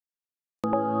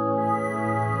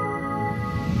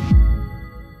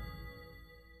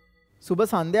සුබ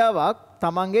සන්ධ්‍යාවක්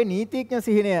තමන්ගේ නීතිඥ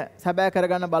සිහිනය සැබෑ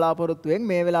කරගන්න බලාපොරොත්තුවෙන්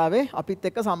මේ වෙලාවේ අපිත්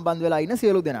එක්ක සම්බන්ධ වෙලා ඉන්න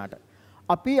සියලු දෙනාට.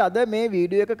 අපි අද මේ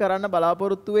වීඩියෝ එක කරන්න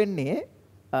බලාපොරොත්තු වෙන්නේ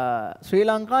ශ්‍රී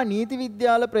ලංකා නීති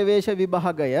විද්‍යාල ප්‍රවේශ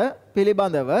විභාගය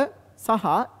පිළිබඳව සහ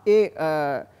ඒ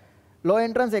law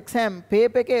entrance exam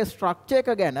paper එකේ structure එක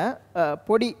ගැන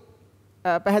පොඩි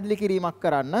පැහැදිලි කිරීමක්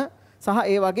කරන්න සහ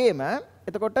ඒ වගේම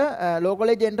එතකොට law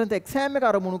college entrance exam එක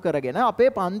අරමුණු කරගෙන අපේ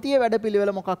පන්තියේ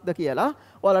වැඩපිළිවෙල මොකක්ද කියලා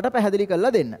ඔයාලට පැහැදිලි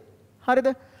කරලා දෙන්න. හරිද?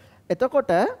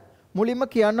 එතකොට මුලින්ම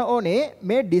කියන්න ඕනේ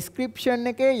මේ description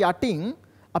එකේ යටින්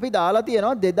අපි දාලා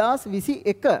තියෙනවා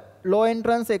 2021 law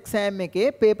entrance exam එකේ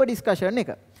paper discussion එක.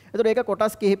 එතකොට ඒක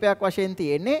කොටස් කිහිපයක් වශයෙන්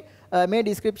තියෙන්නේ. මේ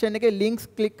description එකේ links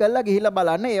click කරලා ගිහිල්ලා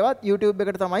බලන්න. ඒවත් YouTube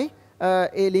එකට තමයි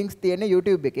ඒ links තියෙන්නේ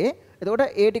YouTube එකේ. එතකොට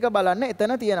ඒ ටික බලන්න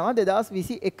එතන තියෙනවා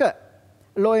 2021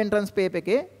 law entrance paper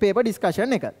එකේ paper discussion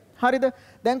එක. හරිද?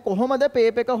 දැන් කොහොමද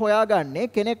paper එක හොයාගන්නේ?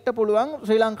 කෙනෙක්ට පුළුවන්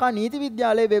ශ්‍රී ලංකා නීති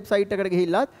විද්‍යාලයේ website එකට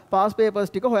ගිහිල්ලා past papers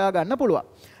ටික හොයාගන්න පුළුවන්.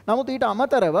 නමුත් ඊට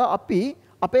අමතරව අපි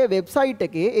අපේ website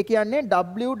එකේ ඒ කියන්නේ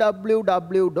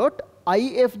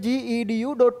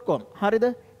www.ifgedu.com හරිද?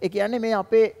 ඒ කියන්නේ මේ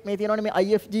අපේ මේ තියෙනවනේ මේ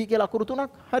IFG කියලා අකුරු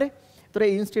තුනක්. හරි? ඒතර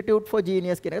Institute for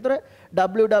Genius කියන එක. ඒතර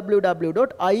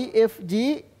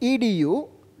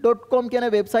www.ifgedu.com කියන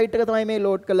වෙබ්සයිට් එක තමයි මේ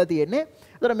ලෝඩ් කරලා තියෙන්නේ.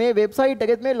 ඒතර මේ වෙබ්සයිට්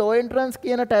එකෙත් මේ law entrance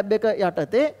කියන ටැබ් එක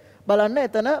යටතේ බලන්න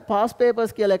එතන past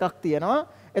papers කියලා එකක් තියෙනවා.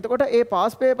 එතකොට ඒ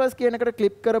past papers කියන එකට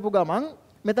ක්ලික් කරපු ගමන්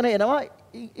මෙතන එනවා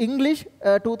English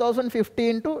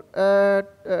 2015 to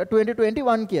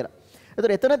 2021 කියලා.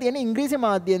 එතකොට එතන තියෙන ඉංග්‍රීසි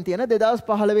මාධ්‍යයෙන් තියෙන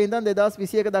 2015 ඉඳන්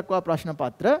 2021 දක්වා ප්‍රශ්න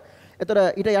පත්‍ර. එතකොට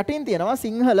ඊට යටින් තියෙනවා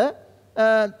සිංහල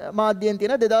මාධ්‍යයෙන්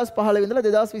තියෙන 2015 ඉඳලා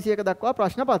 2021 දක්වා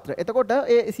ප්‍රශ්න පත්‍ර. එතකොට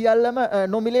ඒ සියල්ලම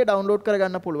නොමිලේ ඩවුන්ලෝඩ්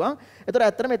කරගන්න පුළුවන්. එතකොට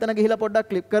ඇත්තටම මෙතන ගිහිලා පොඩ්ඩක්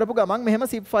ක්ලික් කරපු ගමන් මෙහෙම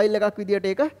zip ෆයිල් එකක් විදියට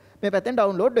ඒක මේ පැත්තෙන්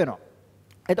ඩවුන්ලෝඩ් වෙනවා.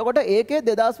 එතකොට ඒකේ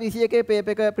 2021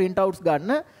 පේපර් එක print outs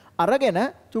ගන්න අරගෙන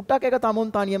චුට්ටක් එක තමුන්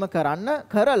තනියම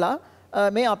කරලා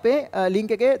මේ අපේ link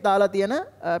එකේ දාලා තියෙන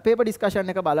paper discussion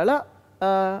එක බලලා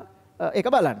ඒක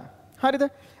බලන්න. හරිද?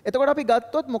 එතකොට අපි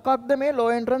ගත්තොත් මොකක්ද මේ law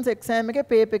entrance exam එකේ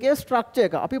paper එකේ structure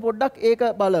එක. අපි පොඩ්ඩක් ඒක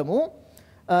බලමු.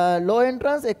 law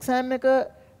entrance exam එක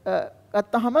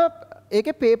ගත්තාම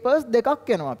ඒකේ papers දෙකක්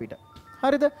එනවා අපිට.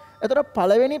 හරිද? එතකොට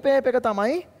පළවෙනි paper එක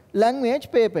තමයි language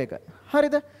paper එක.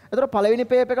 හරිද? එතකොට පළවෙනි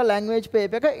paper එක language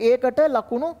paper එක ඒකට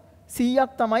ලකුණු 100ක්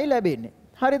තමයි ලැබෙන්නේ.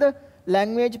 හරිද?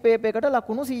 language paper එකට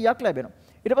ලකුණු 100ක් ලැබෙනවා.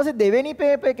 ඊට පස්සේ දෙවෙනි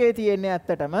paper එකේ තියෙන්නේ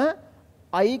ඇත්තටම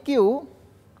IQ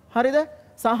හරිද?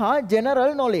 සහ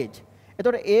general knowledge.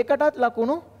 එතකොට ඒකටත්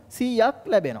ලකුණු 100ක්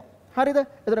ලැබෙනවා. හරිද?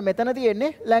 එතකොට මෙතන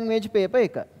තියෙන්නේ language paper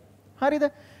එක. හරිද?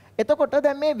 එතකොට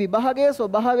දැන් මේ විභාගයේ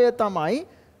ස්වභාවය තමයි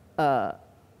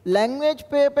language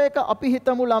paper එක අපි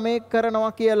හිතමු ළමයෙක්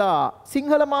කරනවා කියලා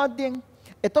සිංහල මාධ්‍යයෙන්.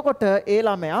 එතකොට ඒ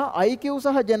ළමයා IQ සහ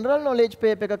general knowledge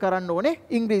paper එක කරන්න ඕනේ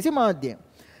ඉංග්‍රීසි මාධ්‍යයෙන්.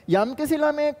 යම්කිසි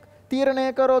ළමයෙක් තීරණය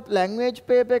කරොත් language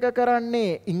paper එක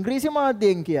කරන්නේ ඉංග්‍රීසි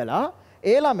මාධ්‍යයෙන් කියලා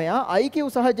ඒ ළමයා IQ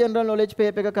සහ general knowledge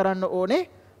paper එක කරන්න ඕනේ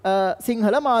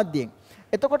සිංහල මාධ්‍යයෙන්.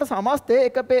 එතකොට සමස්තයේ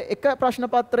එක ප්‍රශ්න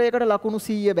පත්‍රයකට ලකුණු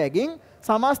 100 බැගින්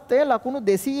සමස්තයේ ලකුණු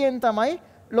 200න් තමයි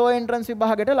law entrance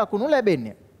විභාගයට ලකුණු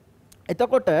ලැබෙන්නේ.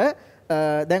 එතකොට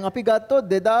දැන් අපි ගත්තොත්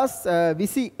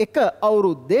 2021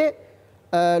 අවුරුද්දේ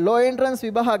law entrance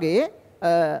විභාගයේ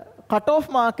cut off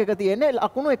mark එක තියෙන්නේ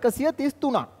ලකුණු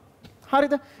 133ක්.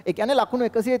 හරිද? ඒ කියන්නේ ලකුණු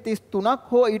 133ක්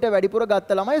හෝ ඊට වැඩිපුර ගත්ත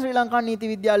ළමයි ශ්‍රී ලංකා නීති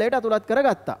විද්‍යාලයට අතුලත්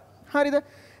කරගත්තා. හරිද?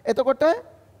 එතකොට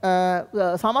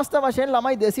සමස්ත වශයෙන්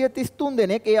ළමයි 233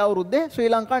 දෙනෙක් ඒ අවුරුද්දේ ශ්‍රී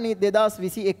ලංකා නීති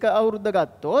 2021 අවුරුද්ද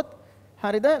ගත්තොත්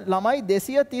හරිද? ළමයි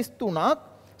 233ක්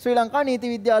ශ්‍රී ලංකා නීති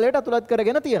විද්‍යාලයට අතුලත්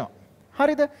කරගෙන තියෙනවා.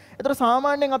 හරිද? එතකොට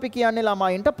සාමාන්‍යයෙන් අපි කියන්නේ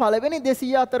ළමයින්ට පළවෙනි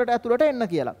 200 අතරට ඇතුළට එන්න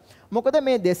කියලා. මොකද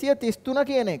මේ 233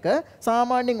 කියන එක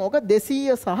සාමාන්‍යයෙන් ඕක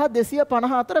 200 සහ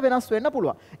 250 අතර වෙනස් වෙන්න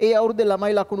පුළුවන්. ඒ අවුරුද්දේ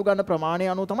ළමයි ලකුණු ගන්න ප්‍රමාණය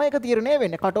අනුව තමයි ඒක තීරණය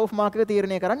වෙන්නේ. කට් ඔෆ් මාක් එක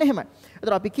තීරණය කරන්නේ එහෙමයි.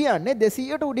 එතකොට අපි කියන්නේ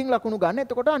 200ට උඩින් ලකුණු ගන්න.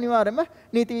 එතකොට අනිවාර්යයෙන්ම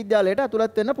නීති විද්‍යාලයට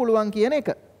ඇතුළත් වෙන්න පුළුවන් කියන එක.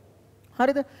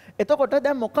 හරිද? එතකොට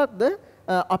දැන් මොකක්ද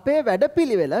අපේ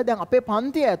වැඩපිළිවෙල? දැන් අපේ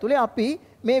පන්තිය ඇතුලේ අපි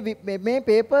මේ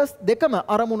papers දෙකම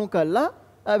අරමුණු කළා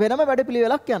වෙනම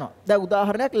වැඩපිළිවෙලක් යනවා. දැන්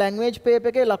උදාහරණයක් language paper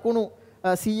එකේ ලකුණු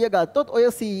 100 ගත්තොත් ඔය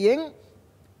 100න්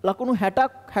ලකුණු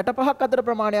 60ක් 65ක් අතර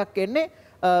ප්‍රමාණයක් එන්නේ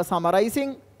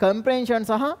summarizing, comprehension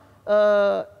සහ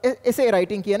essay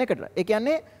writing කියන එකට. ඒ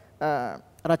කියන්නේ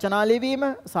රචනා ලිවීම,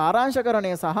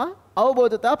 සාරාංශකරණය සහ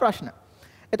අවබෝධතා ප්‍රශ්න.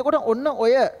 එතකොට ඔන්න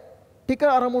ඔය ටික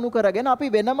අරමුණු කරගෙන අපි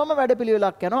වෙනමම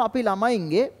වැඩපිළිවෙලක් යනවා. අපි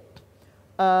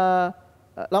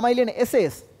ළමයි ලියන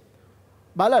essays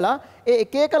බලලා ඒ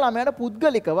එක එක ළමයාට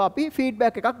පුද්ගලිකව අපි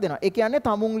ෆීඩ්බැක් එකක් දෙනවා. ඒ කියන්නේ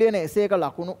තමුන් ලියන essay එක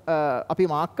ලකුණු අපි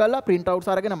මාක් කරලා print outs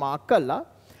අරගෙන මාක් කරලා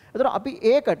එතකොට අපි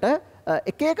ඒකට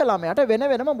එක එක ළමයාට වෙන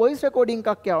වෙනම voice recording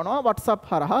එකක් යවනවා WhatsApp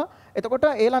හරහා. එතකොට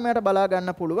ඒ ළමයාට බලා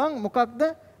ගන්න පුළුවන් මොකක්ද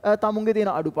තමුන්ගේ තියෙන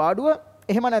අඩුපාඩුව.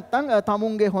 එහෙම නැත්නම්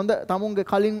තමුන්ගේ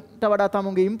කලින්ට වඩා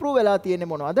තමුන්ගේ ඉම්ප්‍රූව් වෙලා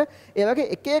තියෙන්නේ මොනවද? ඒ වගේ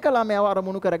එක එක ළමයාව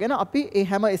අරමුණු කරගෙන අපි මේ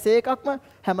හැම එසේ එකක්ම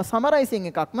හැම සමරයිසින්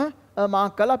එකක්ම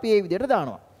මාක් කරලා අපි මේ විදිහට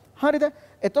දානවා. හරිද?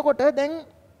 එතකොට දැන්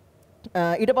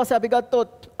ඊට පස්සේ අපි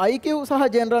ගත්තොත් IQ සහ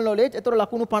general knowledge. ඒතර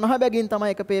ලකුණු 50 බැගින්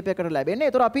තමයි එක පේපර් එකට ලැබෙන්නේ.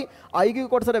 ඒතර අපි IQ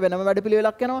කොටසට වෙනම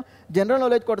වැඩපිළිවෙලක් යනවා. general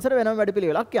knowledge කොටසට වෙනම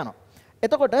වැඩපිළිවෙලක් යනවා.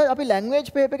 එතකොට අපි language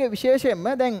paper එකේ විශේෂයෙන්ම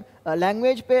දැන්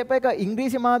language paper එක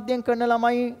ඉංග්‍රීසි මාධ්‍යයෙන් කරන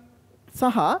ළමයි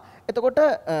සහ එතකොට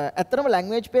ඇත්තටම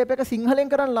language paper එක සිංහලෙන්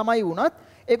කරන ළමයි වුණත්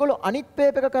ඒගොල්ලෝ අනිත්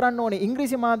paper එක කරන්න ඕනේ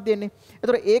ඉංග්‍රීසි මාධ්‍යයෙන්නේ.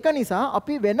 ඒතර ඒක නිසා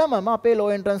අපි වෙනමම අපේ law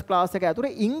entrance class එක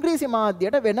ඇතුලේ ඉංග්‍රීසි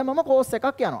මාධ්‍යයට වෙනමම course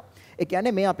එකක් යනවා. ඒ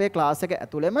කියන්නේ මේ අපේ class එක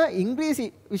ඇතුළෙම ඉංග්‍රීසි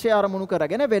විෂය අරමුණු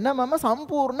කරගෙන වෙනමම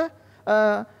සම්පූර්ණ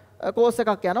course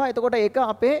එකක් යනවා. එතකොට ඒක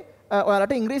අපේ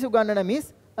ඔයාලට ඉංග්‍රීසි උගන්වන මිස්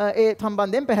ඒ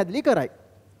සම්බන්ධයෙන් පැහැදිලි කරයි.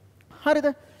 හරිද?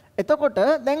 එතකොට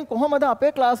දැන් කොහොමද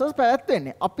අපේ classes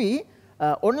පැවැත්වෙන්නේ? අපි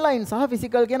online සහ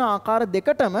physical කියන ආකාර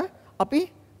දෙකටම අපි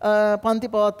පන්ති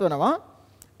පවත්වනවා.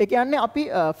 ඒ කියන්නේ අපි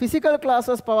physical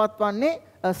classes පවත්වන්නේ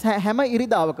හැම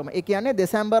ඉරිදාවකම. ඒ කියන්නේ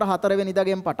දෙසැම්බර් 4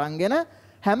 වෙනිදාගෙන් පටන්ගෙන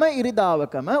හැම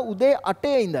ඉරිදාවකම උදේ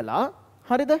 8 ඉඳලා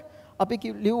හරිද? අපි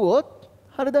ලිව්වොත්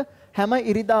හරිද? හැම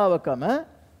ඉරිදාවකම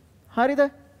හරිද?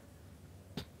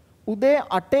 උදේ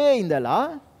 8 ඉඳලා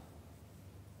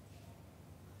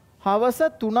හවස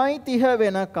 3:30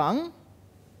 වෙනකන්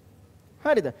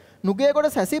හරිද? නුගේගොඩ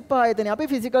සැසිප් ආයතනයේ අපි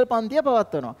ෆිසිකල් පන්තිය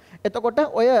පවත්වනවා. එතකොට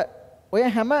ඔය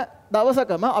හැම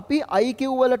දවසකම අපි IQ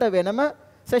වලට වෙනම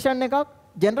සෙෂන් එකක්,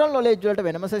 ජෙනරල් නොලෙජ් වලට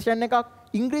වෙනම සෙෂන් එකක්,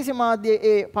 ඉංග්‍රීසි මාධ්‍යයේ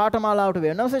ඒ පාඨමාලාවට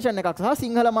වෙනම සෙෂන් එකක් සහ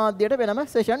සිංහල මාධ්‍යයට වෙනම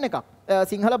සෙෂන් එකක්.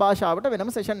 සිංහල භාෂාවට වෙනම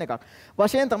සෙෂන් එකක්.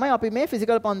 වශයෙන් තමයි අපි මේ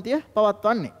ෆිසිකල් පන්තිය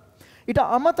පවත්වන්නේ. ඊට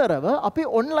අමතරව අපි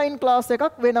ඔන්ලයින් ක්ලාස් එකක්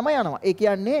වෙනම යනවා. ඒ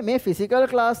කියන්නේ මේ ෆිසිකල්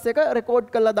ක්ලාස් එක රෙකෝඩ්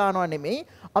කරලා දානවා නෙමෙයි.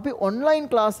 අපි ඔන්ලයින්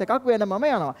ක්ලාස් එකක් වෙනමම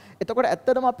යනවා. එතකොට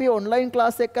ඇත්තටම අපි ඔන්ලයින්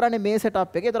ක්ලාස් එක කරන්නේ මේ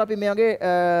සෙටප් එකේ. ඒතර අපි මේ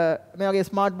වගේ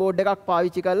ස්මාර්ට් බෝඩ් එකක්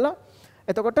පාවිච්චි කරලා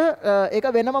එතකොට ඒක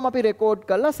වෙනමම අපි රෙකෝඩ්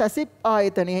කරලා සැසිප්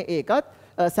ආයතනයේ ඒකත්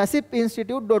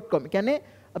sasippinstitute.com කියන්නේ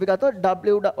අපි ගත්තොත්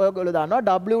ඔයගොල්ලෝ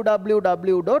දානවා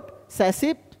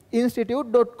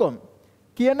www.sasippinstitute.com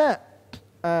කියන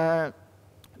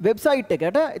වෙබ්සයිට්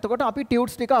එකට. එතකොට අපි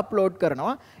ටියුට්ස් ටික අප්ලෝඩ්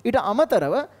කරනවා. ඊට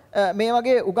අමතරව මේ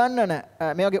වගේ උගන්වන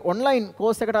මේ වගේ ඔන්ලයින්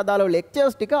කෝස් එකට අදාළව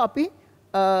ලෙක්චර්ස් ටික අපි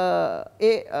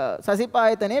ඒ සසිප්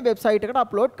ආයතනයේ වෙබ්සයිට් එකට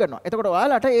අප්ලෝඩ් කරනවා. එතකොට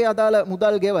ඔයාලට ඒ අදාළ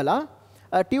මුදල් ගෙවලා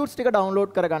ටියුට්ස් ටික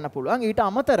ඩවුන්ලෝඩ් කරගන්න පුළුවන්. ඊට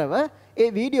අමතරව ඒ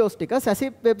වීඩියෝස් ටික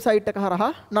සැසිප් වෙබ්සයිට් එක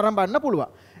හරහා නරඹන්න පුළුවන්.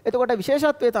 එතකොට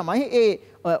විශේෂත්වය තමයි ඒ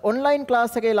ඔන්ලයින්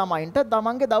ක්ලාස් එකේ ළමයින්ට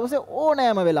තමන්ගේ දවසේ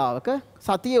ඕනෑම වෙලාවක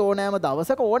සතියේ ඕනෑම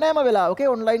දවසක ඕනෑම වෙලාවක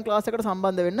ඔන්ලයින් ක්ලාස් එකට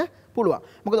සම්බන්ධ වෙන්න පුළුවන්.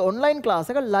 මොකද ඔන්ලයින් ක්ලාස්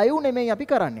එක ලයිව් නෙමෙයි අපි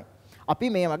කරන්නේ. අපි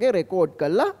මේ වගේ රෙකෝඩ්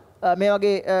කරලා මේ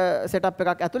වගේ සෙටප්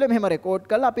එකක් ඇතුලේ මෙහෙම රෙකෝඩ්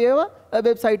කරලා අපි ඒව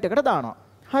වෙබ්සයිට් එකට දානවා.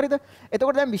 හරිද?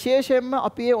 එතකොට දැන් විශේෂයෙන්ම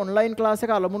අපි මේ ඔන්ලයින් ක්ලාස්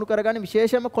එක අලමුණු කරගන්නේ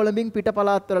විශේෂයෙන්ම කොළඹින් පිට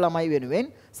පළාත් වල ළමයි වෙනුවෙන්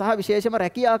සහ විශේෂයෙන්ම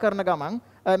රැකියා කරන ගමන්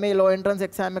මේ law entrance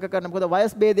exam එක කරන මොකද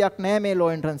වයස් ભેදයක් නැහැ මේ law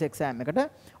entrance exam එකට.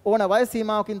 ඕන වයස්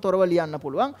සීමාවකින් තොරව ලියන්න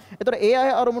පුළුවන්. එතකොට ඒ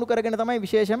අය අරමුණු කරගෙන තමයි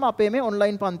විශේෂයෙන්ම අපේ මේ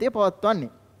ඔන්ලයින් පන්තිය පවත්වන්නේ.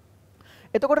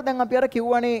 එතකොට දැන් අපි අර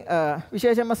කිව්වනේ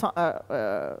විශේෂයෙන්ම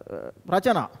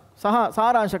රචනා සහ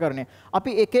සාරාංශකරණය.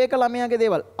 අපි එක එක ළමයාගේ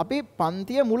දේවල් අපි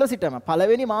පන්තිය මුල සිටම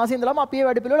පළවෙනි මාසෙ ඉඳලම අපි මේ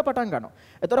වැඩපිළිවෙල පටන් ගන්නවා.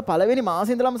 එතකොට පළවෙනි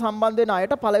මාසෙ ඉඳලම සම්බන්ධ වෙන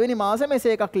අයට පළවෙනි මාසෙම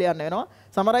එසේ එකක් ලියන්න වෙනවා.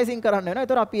 සමරයිසින් කරන්න වෙනවා.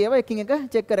 එතකොට අපි ඒව එකින් එක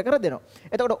චෙක් කර දෙනවා.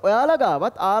 එතකොට ඔයාලා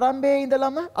ගාවත් ආරම්භයේ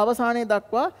ඉඳලම අවසානයේ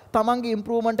දක්වා තමන්ගේ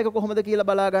ඉම්ප්‍රූව්මන්ට් එක කොහොමද කියලා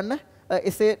බලා ගන්න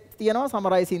එසේ තියෙනවා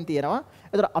සමරයිසින් තියෙනවා.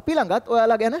 එතකොට අපි ළඟත්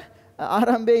ඔයාලා ගැන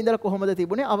ආරම්භයේ ඉඳලා කොහොමද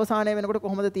තිබුණේ අවසානයේ වෙනකොට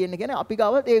කොහොමද තියෙන්නේ කියන්නේ අපි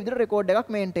ගාව ඒ විදිහට රෙකෝඩ් එකක්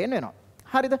මේන්ටේන් වෙනවා.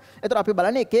 හරිද? එතකොට අපි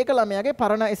බලන්නේ එක එක ළමයාගේ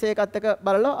පරණ එසේ එකත් එක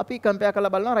බලලා අපි කම්පෙයාර්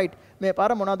කරලා බලනවා රයිට් මේ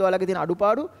පාර මොනවද ඔයාලගේ තියෙන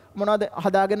අඩුපාඩු මොනවද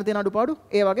හදාගෙන තියෙන අඩුපාඩු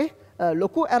ඒ වගේ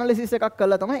ලොකු ඇනලිසිස් එකක්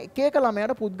කරලා තමයි එක එක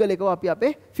ළමයාට පුද්ගලිකව අපි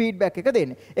අපේ ෆීඩ්බැක් එක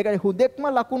දෙන්නේ. ඒ කියන්නේ හුදෙක්ම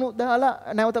ලකුණු දාලා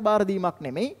නැවත බාර දීමක්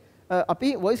නෙමෙයි. අපි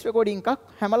වොයිස් රෙකෝඩින් එකක්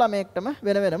හැම ළමයෙක්ටම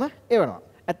වෙන වෙනම එවනවා.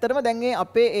 ඇත්තටම දැන් මේ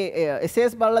අපේ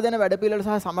එසේස් බලලා දෙන වැඩපිළිවෙල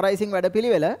සහ සමරයිසින්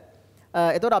වැඩපිළිවෙල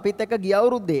එතකොට අපිත් එක්ක ගිය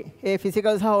අවුරුද්දේ ඒ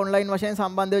ෆිසිකල් සහ ඔන්ලයින් වශයෙන්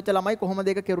සම්බන්ධ වෙච්ච ළමයි කොහොමද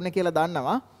ඒක කෙරුණේ කියලා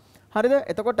දන්නවා. හරිද?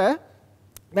 එතකොට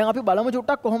දැන් අපි බලමු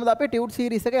චුට්ටක් කොහොමද අපේ ටියුට්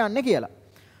සීරීස් එක යන්නේ කියලා.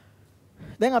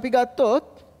 දැන් අපි ගත්තොත්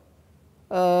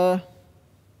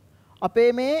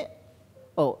අපේ මේ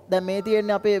දැන් මේ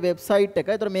තියෙන්නේ අපේ වෙබ්සයිට් එක.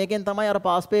 ඒතර මේකෙන් තමයි අර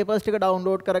පාස් පේපර්ස් ටික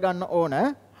ඩවුන්ලෝඩ් කරගන්න ඕන.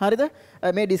 හරිද?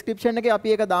 මේ ඩිස්ක්‍රිප්ෂන් එකේ අපි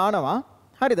ඒක දානවා.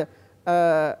 හරිද?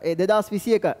 ඒ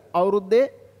 2021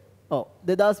 අවුරුද්දේ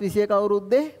 2021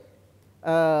 අවුරුද්දේ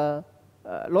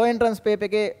ලෝ එන්ට්‍රන්ස් පේපර්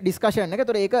එකේ ඩිස්කෂන් එක.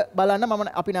 ඒතර ඒක බලන්න මම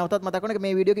අපි නැවතත් මතක් කරනවා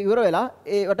මේ වීඩියෝ එක ඉවර වෙලා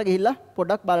ඒවට ගිහිල්ලා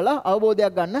පොඩ්ඩක් බලලා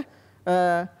අවබෝධයක් ගන්න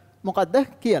මොකද්ද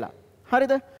කියලා.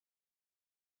 හරිද?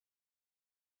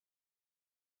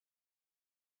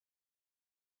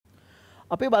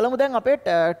 අපි බලමු දැන් අපේ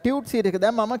ටියුට් සීරීස් එක.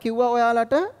 දැන් මම කිව්වා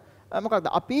ඔයාලට මොකක්ද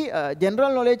අපි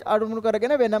ජෙනරල් නොලෙජ් අරමුණු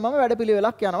කරගෙන වෙනමම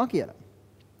වැඩපිළිවෙලක් යනවා කියලා.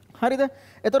 හරිද?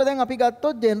 එතකොට දැන් අපි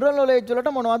ගත්තොත් ජෙනරල් නොලෙජ්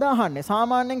වලට මොනවද අහන්නේ?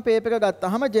 සාමාන්‍යයෙන් පේපර් එක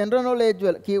ගත්තාම ජෙනරල් නොලෙජ්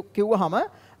වල කිව්වහම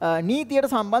නීතියට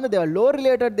සම්බන්ධ දේවල්, ලෝ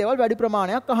රිලේටඩ් දේවල් වැඩි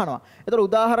ප්‍රමාණයක් අහනවා. එතකොට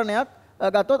උදාහරණයක්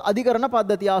ගත්තොත් අධිකරණ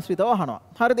පද්ධතිය ආශ්‍රිතව අහනවා.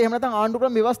 හරිද? එහෙම නැත්නම්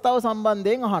ආණ්ඩුක්‍රම ව්‍යවස්ථාව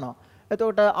සම්බන්ධයෙන් අහනවා.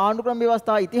 එතකොට ආණ්ඩුක්‍රම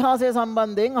ව්‍යවස්ථා ඉතිහාසය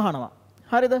සම්බන්ධයෙන් අහනවා.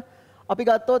 හරිද? අපි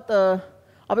ගත්තොත්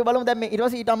අපි බලමු දැන් මේ ඊට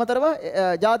පස්සේ ඊට අමතරව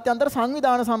ජාත්‍යන්තර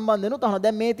සංවිධාන සම්බන්ධෙනුත් අහනවා.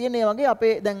 දැන් මේ තියෙන මේ වගේ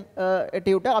අපේ දැන්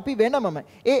ටියුට් අපි වෙනමම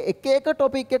ඒ එක එක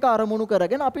ටොපික් එක අරමුණු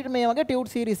කරගෙන අපිට මේ වගේ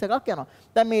ටියුට් සීරීස් එකක් යනවා.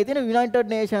 දැන් මේ තියෙන යුනයිටඩ්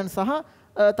නේෂන්ස් සහ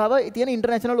තව තියෙන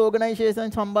ඉන්ටර්නැෂනල්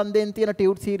ඕගනයිසේෂන් සම්බන්ධයෙන් තියෙන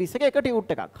ටියුට් සීරීස් එක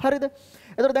ටියුට් එකක්. හරිද?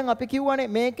 එතකොට දැන් අපි කියවනේ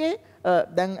මේකේ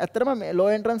දැන් ඇත්තටම මේ ලෝ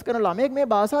එන්ට්‍රන්ස් කරන ළමයෙක් මේ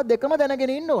භාෂා දෙකම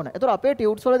දැනගෙන ඉන්න ඕන. එතකොට අපේ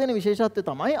ටියුට්ස් වල තියෙන විශේෂත්වය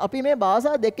තමයි අපි මේ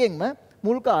භාෂා දෙකෙන්ම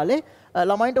මුල් කාලේ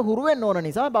ළමයින්ට හුරු වෙන්න ඕන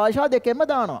නිසා භාෂා දෙකෙන්ම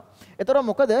දානවා. එතකොට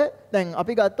මොකද දැන්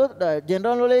අපි ගත්තොත්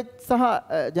ජෙනරල් නොලෙජ් සහ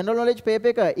ජෙනරල් නොලෙජ් පේපර්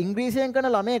එක ඉංග්‍රීසියෙන්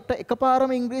කරන ළමයෙක්ට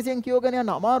එකපාරම ඉංග්‍රීසියෙන් කියවගෙන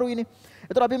යන්න අමාරුයිනේ.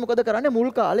 එතකොට අපි මොකද කරන්නේ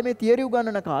මුල් කාලේ මේ තියරි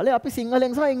උගන්වන කාලේ අපි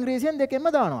සිංහලෙන් සහ ඉංග්‍රීසියෙන් දෙකෙන්ම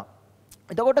දානවා.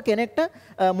 එතකොට කෙනෙක්ට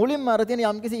මුලින්ම අර තියෙන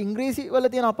යම්කිසි ඉංග්‍රීසි වල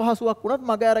තියෙන අපහසුාවක් වුණත්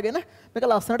මග අරගෙන මේක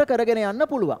ලස්සනට කරගෙන යන්න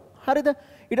පුළුවන්. හරිද?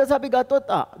 ඊට පස්සේ අපි ගත්තොත්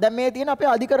දැන් මේ තියෙන අපේ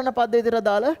අධිකරණ පද්ධතියට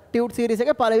දාලා ටියුට් සීරීස්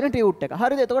එකේ පළවෙනි ටියුට් එක.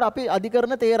 හරිද? එතකොට අපි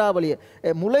අධිකරණ තේරාවලිය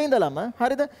මුල ඉඳලම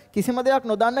හරිද? කිසිම දෙයක්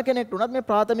නොදන්න කෙනෙක්ට උනත් මේ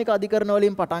ප්‍රාථමික අධිකරණ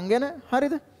වලින් පටන්ගෙන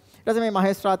හරිද? ඊට පස්සේ මේ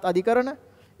මහේස්ත්‍රාත් අධිකරණ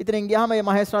ඉතින් ගියාම මේ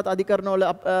මහේස්ත්‍රාත් අධිකරණ වල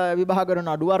විභාග කරන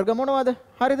අඩු වර්ග මොනවද?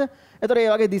 හරිද? එතකොට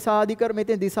මේ වගේ දිසා අධිකරණ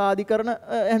මෙතෙන් දිසා අධිකරණ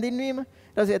හැඳින්වීම.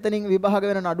 ඊට පස්සේ එතනින් විභාග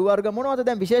වෙන නඩු වර්ග මොනවද?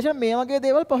 දැන් විශේෂයෙන් මේ වගේ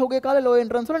දේවල් පහුගිය කාලේ ලෝ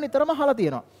එන්ට්‍රන්ස් වල නිතරම අහලා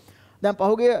තියෙනවා. දැන්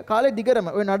පහුගිය කාලේ දිගටම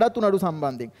ওই නඩත්තු නඩු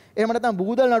සම්බන්ධයෙන්. එහෙම නැත්නම්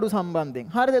බූදල් නඩු සම්බන්ධයෙන්.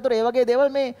 හරිද? එතකොට මේ වගේ දේවල්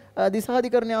මේ දිසා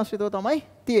අධිකරණ ආශ්‍රිතව තමයි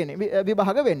තියෙන්නේ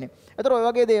විභාග වෙන්නේ. එතකොට ඔය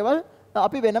වගේ දේවල්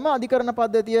අපි වෙනම අධිකරණ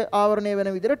පද්ධතිය ආවරණය වෙන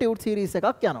විදිහට ටියුට් සීරීස්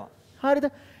එකක් යනවා. හරිද?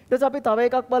 ඊට පස්සේ අපි තව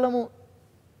එකක් බලමු.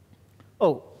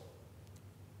 ඔව්.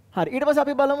 හරි. ඊට පස්සේ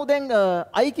අපි බලමු දැන්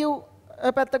IQ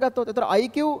පැත්ත ගත්තොත්. ඒතර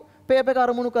IQ පේපර් එක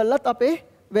අරමුණු කළත් අපේ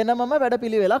වෙනමම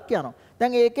වැඩපිළිවෙලක් යනවා.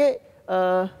 දැන් ඒකේ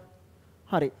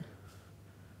හරි.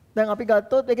 දැන් අපි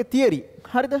ගත්තොත් ඒකේ තියරි.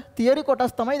 හරිද? තියරි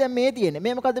කොටස් තමයි දැන් මේ තියෙන්නේ.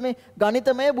 මේ මොකද්ද මේ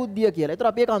ගණිතමය බුද්ධිය කියලා. ඒතර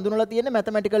අපි ඒක හඳුනලා තියෙන්නේ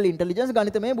මැතමැටිකල් ඉන්ටෙලිජන්ස්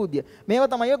ගණිතමය බුද්ධිය.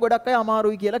 මේවා තමයි ගොඩක් අය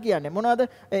අමාරුයි කියලා කියන්නේ. මොනවද?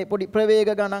 ඒ පොඩි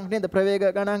ප්‍රවේග ගණන් නේද?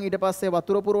 ප්‍රවේග ගණන් ඊට පස්සේ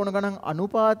වතුර පුරවන ගණන්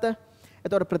අනුපාත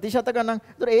එතකොට ප්‍රතිශත ගණන්.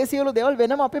 එතකොට ඒ සියලු දේවල්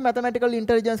වෙනම අපේ මැතමැටිකල්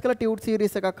ඉන්ටෙලිජන්ස් කියලා ටියුට්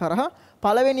සීරීස් එකක් කරා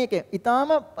පළවෙනි එකේ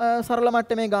ඊටාම සරල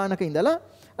මට්ටමේ ගානක ඉඳලා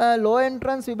ලෝ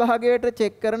එන්ට්‍රන්ස් විභාගයට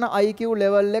චෙක් කරන IQ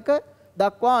ලෙවල් එක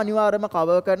දක්වා අනිවාර්යයෙන්ම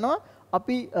කවර් කරනවා.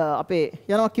 අපි අපේ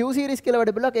යනවා Q සීරීස් කියලා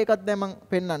වැඩපිළිවෙලක් ඒකත් දැන් මම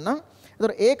පෙන්නන්නම්.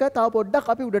 එතකොට ඒක තව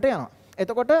පොඩ්ඩක් අපි උඩට යනවා.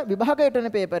 එතකොට විභාගයට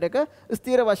එන පේපර් එක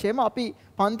ස්ථිර වශයෙන්ම අපි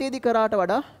පන්තියේදී කරාට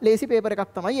වඩා ලේසි පේපර්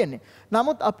එකක් තමයි එන්නේ.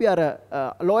 නමුත් අපි අර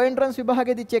ලෝ එන්ට්‍රන්ස්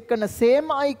විභාගයේදී චෙක් කරන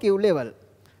same IQ level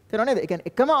තේරෙනවද නේද? ඒ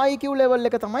කියන්නේ එකම IQ level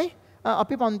එක තමයි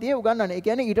අපි පන්තියේ උගන්වන්නේ. ඒ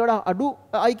කියන්නේ ඊට වඩා අඩු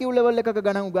IQ level එකක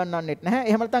ගණන් උගන්වන්නෙත් නැහැ.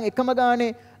 එහෙම නැත්නම් එකම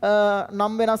ගානේ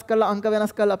නම් වෙනස් කරලා අංක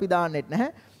වෙනස් කරලා අපි දාන්නෙත්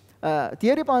නැහැ.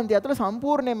 තියරි පන්තිය ඇතුළේ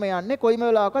සම්පූර්ණයෙන්ම යන්නේ කොයිම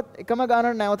වෙලාවකත් එකම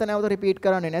ගානට නැවත නැවත රිපීට්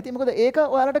කරන්නේ නැති. මොකද ඒක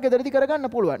ඔයාලට ගෙදරදී කරගන්න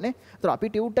පුළුවන් නේ. ඒතර අපි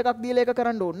ටියුට් එකක් දීලා ඒක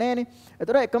කරන්න ඕනේ නෑනේ.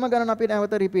 ඒතර එකම ගණන අපි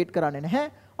නැවත රිපීට් කරන්නේ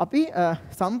නැහැ. අපි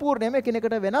සම්පූර්ණයෙන්ම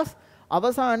එකිනෙකට වෙනස්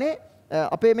අවසානයේ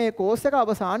අපේ මේ කෝස් එක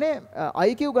අවසානයේ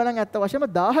IQ ගණන් ඇත්ත වශයෙන්ම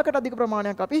 1000කට අධික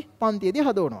ප්‍රමාණයක් අපි පන්තියේදී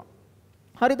හදවනවා.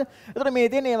 හරිද? ඒතර මේ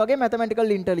තියෙන මේ වගේ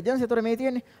මැතමැටිකල් ඉන්ටෙලිජන්ස්. ඒතර මේ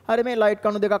තියෙන්නේ හරි මේ ලයිට්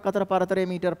කණු දෙකක් අතර පරතරය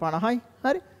මීටර් 50යි.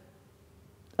 හරි?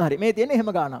 හරි මේ තියෙන්නේ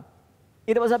එහෙම ගානක්.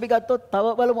 ඊට පස්සේ අපි ගත්තොත්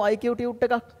තව බලමු IQ ටියුට්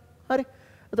එකක්. හරි.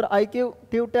 ඒතර IQ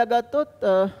ටියුට් එකක් ගත්තොත්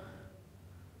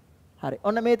හරි.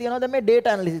 ඔන්න මේ තියෙනවා දැන් මේ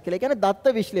data analysis කියලා. ඒ කියන්නේ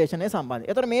දත්ත විශ්ලේෂණය සම්බන්ධයි.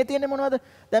 ඒතර මේ තියෙන්නේ මොනවද?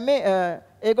 දැන් මේ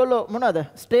ඒගොල්ලෝ මොනවද?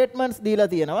 ස්ටේට්මන්ට්ස් දීලා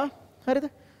තියෙනවා. හරිද?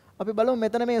 අපි බලමු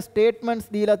මෙතන මේ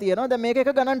ස්ටේට්මන්ට්ස් දීලා තියෙනවා. දැන් මේක එක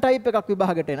ගණන් ටයිප් එකක්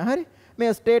විභාගයට එන. හරි?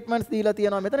 මේ ස්ටේට්මන්ට්ස් දීලා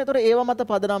තියෙනවා මෙතන. ඒතර ඒව මත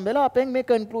පදනම් වෙලා අපෙන් මේ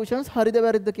කන්ක්ලූෂන්ස් හරිද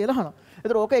වැරදිද කියලා අහනවා.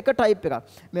 ඒතර ඕක එක ටයිප් එකක්.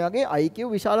 මේ වගේ IQ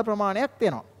විශාල ප්‍රමාණයක්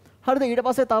තියෙනවා. හරිද? ඊට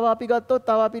පස්සේ තව අපි ගත්තොත්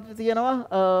තව අපිට තියෙනවා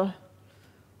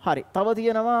හරි. තව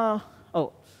තියෙනවා ඔව්.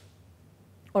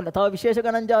 ඔන්න තව විශේෂ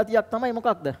ගණන් જાතියක් තමයි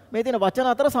මොකක්ද? මේ තියෙන වචන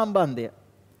අතර සම්බන්ධය.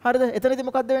 හරිද? එතනදී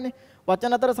මොකක්ද වෙන්නේ?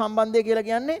 වචන අතර සම්බන්ධය කියලා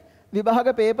කියන්නේ විභාග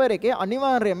පේපර් එකේ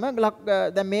අනිවාර්යයෙන්ම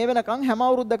දැන් මේ වෙනකන් හැම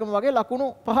අවුරුද්දකම වගේ ලකුණු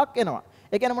 5ක් එනවා.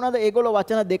 ඒ කියන්නේ මොනවද? ඒගොල්ලෝ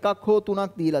වචන 2ක් හෝ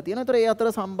 3ක් දීලා තියෙනවා. ඒතර ඒ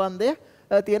අතර සම්බන්ධය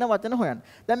තියෙන වචන හොයන්න.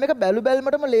 දැන් මේක බැලු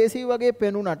බැලමටම ලේසි වගේ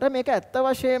පෙනුනට මේක ඇත්ත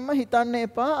වශයෙන්ම හිතන්න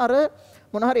එපා අර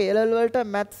මොන හරි A level වලට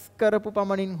maths කරපු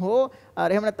පමණින් හෝ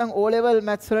අර එහෙම නැත්නම් O level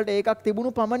maths වලට ඒකක්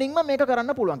තිබුණු පමණින්ම මේක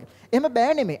කරන්න පුළුවන් කියලා. එහෙම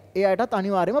බෑ නෙමෙයි. ඒ අයටත්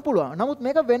අනිවාර්යයෙන්ම පුළුවන්. නමුත්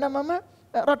මේක වෙනමම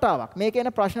රටාවක්. මේකේ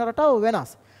එන ප්‍රශ්න රටාව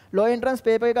වෙනස්. ලෝ එන්ට්‍රන්ස්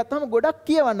පේපර් එක ගත්තාම ගොඩක්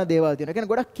කියවන්න දේවල් තියෙනවා. ඒ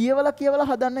කියන්නේ ගොඩක් කියවලා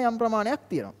හදන්න යම් ප්‍රමාණයක්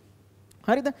තියෙනවා.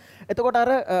 හරිද? එතකොට අර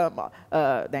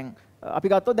දැන් අපි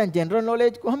ගත්තොත් දැන් ජෙනරල්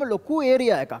නොලෙජ් කොහොම ලොකු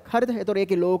ඒරියා එකක්. හරිද? එතකොට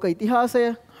ඒකේ ලෝක ඉතිහාසය,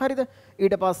 හරිද?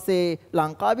 ඊට පස්සේ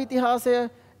ලංකාවේ ඉතිහාසය,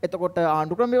 එතකොට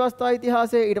ආණ්ඩුක්‍රම ව්‍යවස්ථා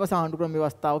ඉතිහාසය, ඊට පස්සේ ආණ්ඩුක්‍රම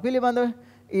ව්‍යවස්ථාව පිළිබඳව,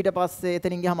 ඊට පස්සේ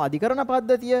එතනින් ගියාම අධිකරණ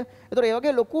පද්ධතිය. එතකොට ඒ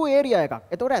වගේ ලොකු ඒරියා එකක්.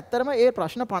 එතකොට ඇත්තටම මේ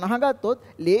ප්‍රශ්න 50 ගත්තොත්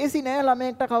ලේසි නෑ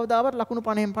ළමයෙක්ට කවදාවත් ලකුණු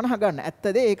 50න් 50 ගන්න.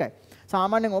 ඇත්තද ඒකයි.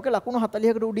 සාමාන්‍යයෙන් ඕකේ ලකුණු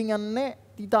 40කට උඩින් යන්නේ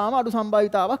ඊටාම අඩු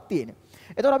සම්භාවිතාවක් තියෙනවා.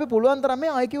 එතකොට අපි පුළුවන් තරම්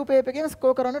මේ IQ පේපර් එකෙන්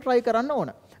ස්කෝර් කරන්න try කරන්න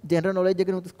ඕන. ජෙනරල් නොලෙජ්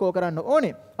එකෙනුත් ස්කෝර් කරන්න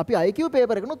ඕනේ. අපි IQ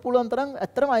පේපර් එකෙනුත් පුළුවන් තරම්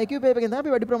ඇත්තටම IQ පේපර් එකෙන් තමයි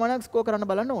අපි වැඩි ප්‍රමාණයක් ස්කෝර් කරන්න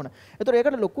බලන්න ඕන. එතකොට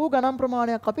ඒකට ලොකු ගණන්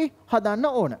ප්‍රමාණයක් අපි හදන්න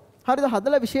ඕන. හරිද?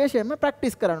 හදලා විශේෂයෙන්ම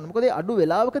ප්‍රැක්ටිස් කරන්න. මොකද ඒ අඩු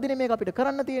වෙලාවකදී මේක අපිට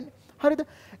කරන්න තියෙන්නේ. හරිද?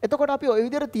 එතකොට අපි ওই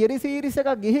විදිහට තියරි සීරීස් එකක්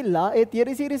ගිහිල්ලා ඒ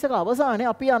තියරි සීරීස් එක අවසානයේ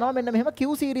අපි යනවා මෙන්න මෙහෙම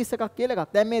Q සීරීස් එකක් කියලා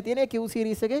එකක්. දැන් මේ තියෙන්නේ Q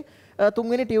සීරීස් එකේ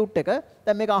තුන්වෙනි ටියුට් එක.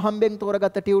 දැන් මේක අහම්බෙන්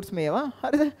තෝරගත්ත ටියුට්ස් මේවා.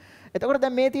 හරිද? එතකොට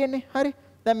දැන් මේ තියෙන්නේ. හරි.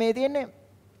 දැන් මේ තියෙන්නේ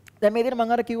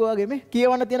මම අර කිව්වා වගේ මේ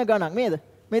කියවන්න තියෙන ගණන් මේද?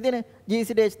 මේ තියෙන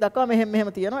GCDH දක්වා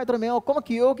මෙහෙම තියෙනවා. ඒතර මේ ඔක්කොම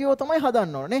කියෝ තමයි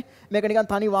හදන්න ඕනේ. මේක නිකන්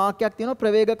තනි වාක්‍යයක් තියෙනවා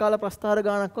ප්‍රවේග කාල ප්‍රස්ථාර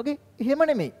ගණනක් වගේ. එහෙම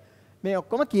නෙමෙයි. මේ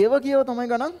ඔක්කොම කියව තමයි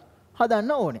ගණන්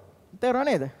හදන්න ඕනේ. තේරුණා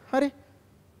නේද? හරි.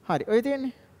 හරි. ඔය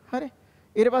තියෙන්නේ. හරි.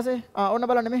 ඊට පස්සේ ඔන්න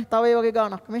බලන්න මේ තව ඒ වගේ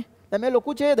ගණනක් මේ. දැන් මේ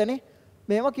ලොකු ඡේදනේ.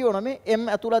 මේව කියවනවා මේ M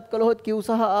ඇතුළත් කළොත් Q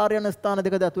සහ R යන ස්ථාන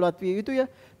දෙකද ඇතුළත් විය යුතුය.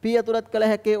 P ඇතුළත් කළ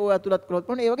හැකේ O ඇතුළත් කළොත්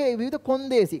මොන ඒ වගේ විවිධ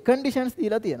කොන්දේසි කන්ඩිෂන්ස්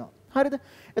දීලා තියෙනවා. හරිද?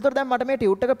 එතකොට දැන් මට මේ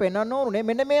ටියුට් එක පෙන්වන්න ඕනුනේ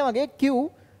මෙන්න මේ වගේ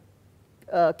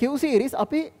Q series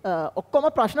අපි ඔක්කොම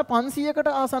ප්‍රශ්න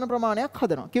 500කට ආසන්න ප්‍රමාණයක්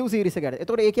හදනවා Q series එකට.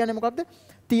 එතකොට ඒ කියන්නේ මොකක්ද?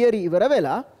 තියරි ඉවර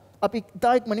වෙලා අපි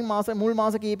තායික්මනින් මුල්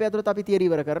මාස කීපය ඇතුළත අපි තියරි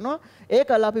ඉවර කරනවා.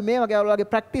 ඒකල අපි මේ වගේ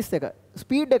ප්‍රැක්ටිස් එක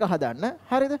ස්පීඩ් එක හදන්න.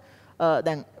 හරිද?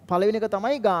 දැන් පළවෙනි එක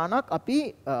තමයි ගානක් අපි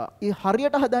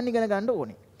හරියට හදන්න ඉගෙන ගන්න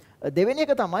ඕනේ. දෙවෙනි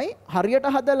එක තමයි හරියට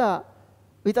හදලා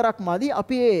විතරක් මදි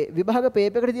අපි මේ විභාග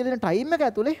පේපර් එකට දීලා දෙන ටයිම් එක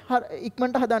ඇතුලේ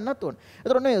ඉක්මනට හදන්නත් ඕනේ.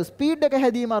 එතකොට මේ ස්පීඩ් එක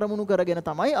හැදීම අරමුණු කරගෙන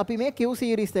තමයි අපි මේ Q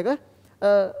series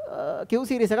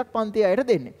එකක් පන්ති අයට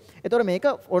දෙන්නේ. එතකොට මේක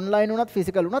ඔන්ලයින් වුණත්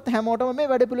ෆිසිකල් වුණත් හැමෝටම මේ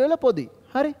වැඩපිළිවෙල පොදුයි.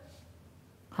 හරි.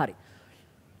 හරි.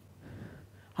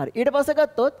 හරි. ඊට පස්සේ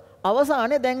ගත්තොත්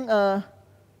අවසානයේ දැන්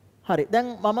හරි. දැන්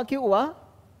මම කිව්වා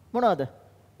මොනවද?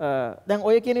 දැන්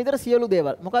ඔය කියන විදිහට සියලු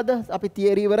දේවල්. මොකද්ද? අපි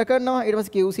තියරි ඉවර කරනවා. ඊට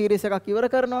පස්සේ Q series එකක් ඉවර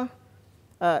කරනවා.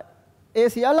 ඒ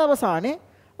සියල්ල අවසානයේ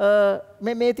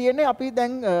මේ තියෙන්නේ අපි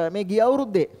දැන් මේ ගිය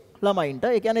අවුරුද්දේ ළමයින්ට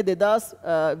ඒ කියන්නේ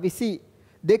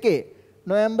 2022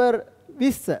 නොවැම්බර්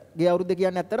 20 ගිය අවුරුද්දේ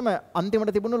කියන්නේ ඇත්තටම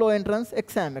අන්තිමට තිබුණු ලෝ එන්ට්‍රන්ස්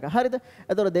එක්සෑම් එක. හරිද?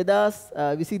 එතකොට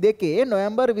 2022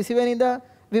 නොවැම්බර් 20 වෙනිදා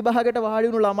විභාගයට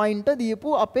වාඩි වුණු ළමයින්ට දීපු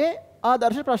අපේ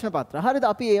ආදර්ශ ප්‍රශ්න පත්‍ර. හරිද?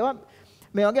 අපි ඒවා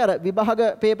මේ වගේ අර විභාග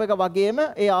පේපර් එක වගේම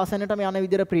ඒ ආසනයටම යන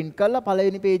විදිහට print කරලා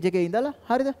පළවෙනි page එකේ ඉඳලා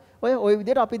හරිද? ඔය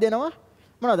විදිහට අපි දෙනවා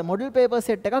මොනවද මොඩල් පේපර්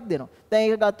සෙට් එකක් දෙනවා. දැන්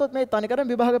ඒක ගත්තොත් මේ තනිකරම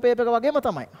විභාග පේපර් එක වගේම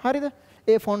තමයි. හරිද?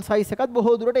 ඒ ෆොන්ට් සයිස් එකත්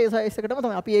බොහෝ දුරට ඒ සයිස් එකටම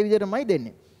තමයි. අපි ඒ විදිහටමයි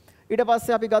දෙන්නේ. ඊට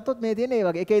පස්සේ අපි ගත්තොත් මේ තියෙන ඒ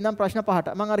වගේ එකේ ඉඳන් ප්‍රශ්න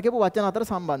පහට. මම අර කියපු වචන අතර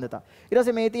සම්බන්ධතා. ඊට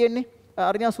පස්සේ මේ තියෙන්නේ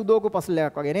අරනියා සුදෝකු පසල්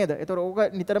එකක් වගේ නේද? ඒතර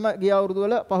ඕක නිතරම ගිය අවුරුදු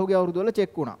වල පහුගිය අවුරුදු වල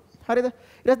චෙක් වුණා. හරිද?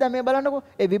 ඊට පස්සේ දැන් මේ බලන්නකෝ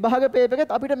ඒ විභාග පේපර්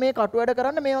එකත් අපිට මේ කටු වැඩ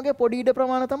කරන්න මේ වගේ පොඩි ඉඩ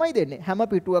ප්‍රමාණ තමයි දෙන්නේ. හැම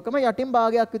පිටුවකම යටින්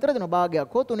භාගයක් විතර දෙනවා.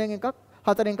 භාගයක් හෝ තුනෙන් එකක්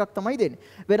හතරෙන් එකක් තමයි දෙන්නේ.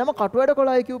 වෙනම කටු වැඩ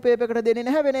කොළ IQ පේපර් එකට දෙන්නේ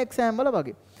නැහැ වෙන එක්සෑම් වල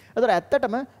වගේ. ඒතර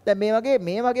ඇත්තටම දැන් මේ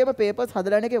වගේම පේපර්ස්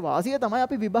හදලා යන එකේ වාසිය තමයි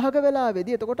අපි විභාග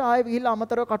වෙලාවේදී එතකොට ආයෙ ගිහිල්ලා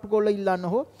අමතරව කටුකොල්ල ඉල්ලන්න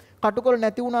හෝ කටුකොල්ල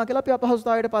නැති වුණා කියලා අපි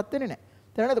අපහසුතාවයටපත් වෙන්නේ නැහැ.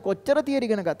 තේරෙනවද? කොච්චර තියරි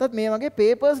ඉගෙන ගත්තත් මේ වගේ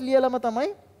පේපර්ස් ලියලම තමයි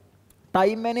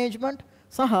ටයිම් මැනේජ්මන්ට්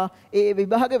සහ ඒ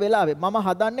විභාග වෙලාවේ මම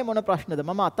හදන්නේ මොන ප්‍රශ්නද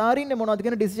මම අතාරින්නේ මොනවද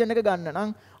කියන ඩිසිෂන් එක ගන්න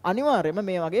නම් අනිවාර්යයෙන්ම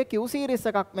මේ වගේ Q series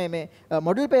එකක් මේ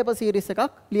මොඩල් පේපර් series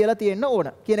එකක් ලියලා තියෙන්න ඕන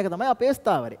කියන එක තමයි අපේ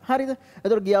ස්ථාවරය. හරිද?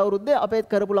 ඒතකොට ගිය අවුරුද්දේ අපේ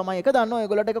කරපු ළමයි එක දන්නවා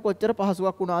ඒගොල්ලන්ට එක කොච්චර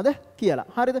පහසුවක් වුණාද කියලා.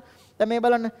 හරිද? දැන් මේ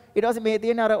බලන්න ඊට පස්සේ මේ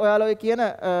තියෙන අර ඔයාලා ඔය කියන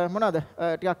මොනවද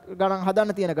ටිකක් ගණන්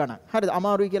හදන්න තියෙන ගණන්. හරිද?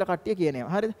 අමාරුයි කියලා කට්ටිය කියනවා.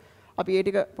 හරිද? අපි ඒ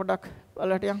ටික පොඩ්ඩක්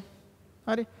බලලා යමු.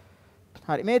 හරි?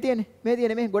 හරි මේ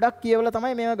තියෙන්නේ මේ ගොඩක් කියවලා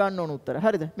තමයි මේව ගන්න ඕන උත්තර.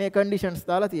 හරිද? මේ කන්ඩිෂන්ස්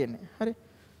දාලා තියෙන්නේ. හරි.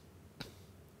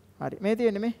 හරි මේ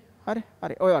තියෙන්නේ මේ. හරි.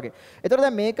 ඔය වගේ. එතකොට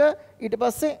දැන් මේක ඊට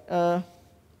පස්සේ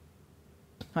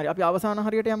හරි අපි අවසාන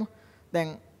හරියට යමු.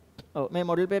 දැන් ඔව් මේ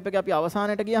මොඩල් පේපර් එකේ අපි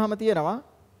අවසානයට ගියාම තියෙනවා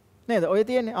නේද? ඔය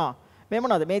තියෙන්නේ මේ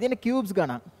මොනවද? මේ තියෙන්නේ කියුබ්ස්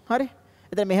ගණන්. හරි.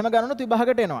 එතන මෙහෙම ගණනොත්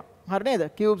විභාගයට එනවා. හරි නේද?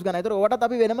 කියුබ්ස් ගණන්. ඒතර ඕකටත්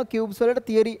අපි වෙනම කියුබ්ස් වලට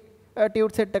තියරි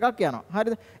ටියුට් සෙට් එකක් යනවා.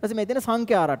 හරිද? ඊට පස්සේ මේ තියෙන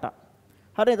සංඛ්‍යා රටා.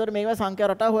 හරිද? එතකොට මේක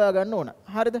සංඛ්‍යා රටා හොයාගන්න ඕන.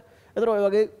 හරිද? එතකොට ඔය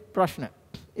වගේ ප්‍රශ්න.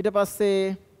 ඊට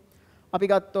පස්සේ අපි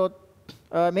ගත්තොත්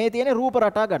මේ තියෙන රූප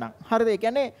රටා ගණන්. හරිද? ඒ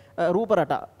කියන්නේ රූප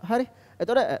රටා. හරි?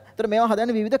 එතකොට මේවා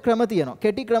හදන්න විවිධ ක්‍රම තියෙනවා.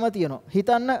 කෙටි ක්‍රම තියෙනවා.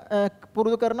 හිතන්න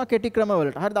පුරුදු කරන කෙටි ක්‍රම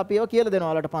වලට. හරිද? අපි ඒවා කියලා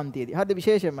දෙනවා ඔයාලට පන්තියේදී. හරිද?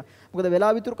 විශේෂයෙන්ම. මොකද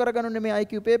වෙලාව විතර කරගන්න ඕනේ මේ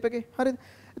IQ පේපර් එකේ. හරිද?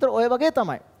 එතකොට ඔය වගේ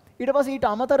තමයි. ඊට පස්සේ ඊට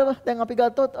අමතරව දැන් අපි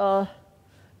ගත්තොත්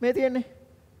මේ තියෙන්නේ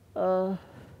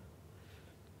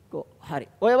හරි.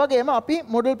 ඔය වගේම අපි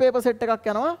මොඩල් පේපර් සෙට් එකක්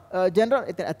යනවා ජෙනරල්.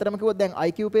 ඇත්තටම කිව්වොත් දැන්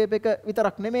IQ පේපර් එක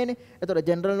විතරක් නෙමෙයිනේ. එතකොට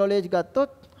ජෙනරල් නොලෙජ් ගත්තොත්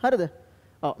හරිද?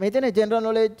 ඔව් මේ තියෙන්නේ ජෙනරල්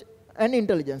නොලෙජ් and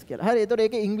intelligence කියලා. හරි. එතකොට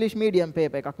ඒකේ ඉංග්‍රීසි මීඩියම්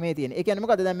පේපර් එකක් මේ තියෙන්නේ. ඒ කියන්නේ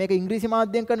මොකද්ද? දැන් මේක ඉංග්‍රීසි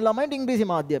මාධ්‍යයෙන් කරන ළමයින්ට ඉංග්‍රීසි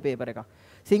මාධ්‍ය පේපර් එකක්.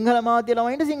 සිංහල මාධ්‍ය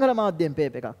ළමයින්ට සිංහල මාධ්‍යයෙන්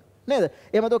පේපර් එකක්. නේද?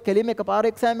 එහෙම તો කෙලිම එකපාර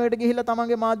එක්සෑම් එකට ගිහිල්ලා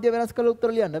තමන්ගේ මාධ්‍ය වෙනස් කරලා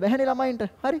උත්තර ලියන්න බැහැනේ ළමයින්ට.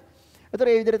 හරි. එතකොට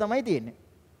ඒ විදිහට තමයි තියෙන්නේ.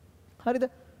 හරිද?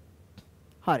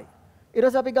 හරි. ඊට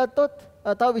පස්සේ අපි ගත්තොත්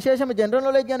තව විශේෂම ජෙනරල්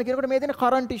නොලෙජ් ගැන කියනකොට මේ තියෙන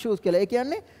කරන්ට් ඉෂුස් කියලා. ඒ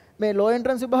කියන්නේ මේ ලෝ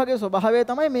එන්ට්‍රන්ස් විභාගයේ ස්වභාවය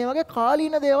තමයි මේ වගේ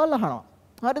කාලීන දේවල් අහනවා.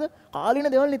 හරිද? කාලීන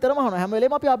දේවල් නිතරම අහනවා. හැම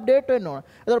වෙලේම අපි අප්ඩේට් වෙන්න ඕන.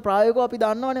 ඒතකොට ප්‍රායෝගිකව අපි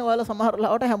දන්නවනේ ඔයාලා සමහර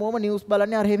ලාවට හැමෝම නිවුස්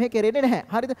බලන්නේ අර එහෙම කරෙන්නේ නැහැ.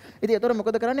 හරිද? ඉතින් ඒතකොට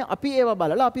මොකද කරන්නේ? අපි ඒවා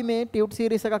බලලා අපි මේ ටියුට්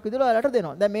සීරීස් එකක් විදිහට ඔයාලට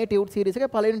දෙනවා. දැන් මේ ටියුට් සීරීස්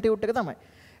එකේ පළවෙනි ටියුට් එක තමයි.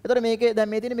 ඒතකොට මේකේ දැන්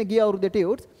මේ තියෙන මේ ගිය අවුරුද්දේ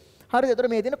ටියුට්ස්. හරිද? ඒතකොට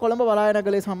මේ තියෙන කොළඹ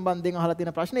වලායනගලේ සම්බන්ධයෙන් අහලා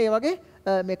තියෙන ප්‍රශ්න ඒ වගේ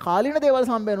මේ කාලීන දේවල්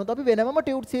සම්බන්ධව අපි වෙනමම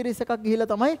ටියුට් සීරීස් එකක්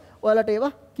ගිහිල්ලා තමයි ඔයාලට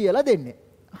ඒවා කියලා දෙන්නේ.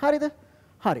 හරිද?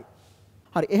 හරි.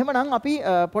 හරි. එහෙමනම් අපි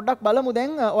පොඩ්ඩක් බලමු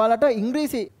දැන් ඔයාලට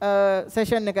ඉංග්‍රීසි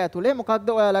සෙෂන් එක ඇතුලේ මොකක්ද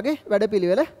ඔයාලගේ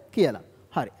වැඩපිළිවෙල කියලා.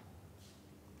 හරි.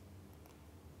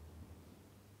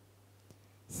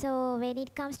 So when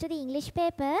it comes to the English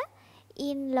paper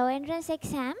in low entrance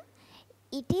exam,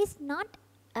 it is not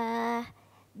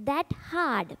that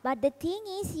hard, but the thing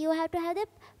is you have to have the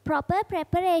proper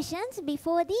preparations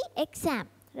before the exam,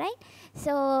 right?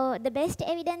 So the best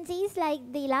evidence is like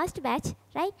the last batch,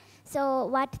 right? So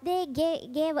what they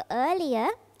gave earlier,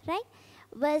 right,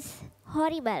 was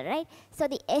horrible, right? So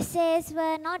the essays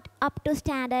were not up to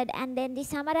standard, and then the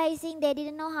summarizing, they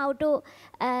didn't know how to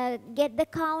get the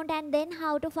count and then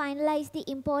how to finalize the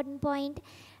important point,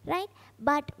 right?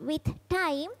 But with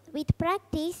time, with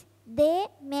practice, they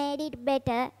made it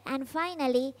better, and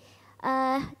finally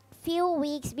few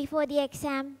weeks before the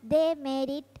exam they made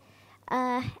it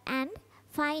and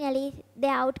finally the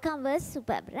outcome was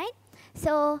superb, right?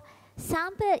 So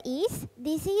sample is,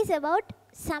 this is about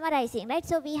summarizing, right?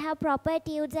 So we have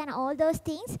properties and all those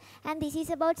things, and this is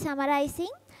about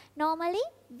summarizing. Normally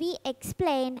we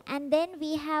explain and then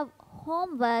we have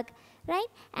homework, right?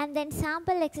 And then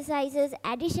sample exercises,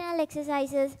 additional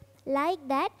exercises, like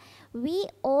that. We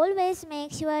always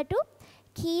make sure to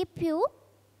keep you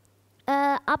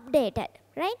updated,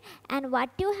 right? And what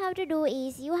you have to do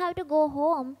is you have to go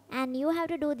home and you have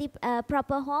to do the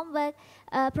proper homework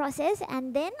process,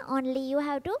 and then only you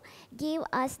have to give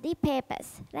us the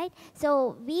papers, right?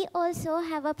 So we also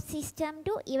have a system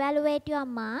to evaluate your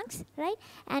marks, right?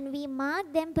 And we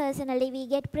mark them personally, we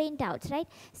get printouts, right?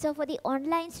 So for the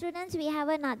online students, we have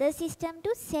another system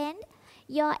to send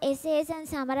your essays and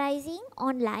summarizing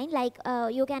online, like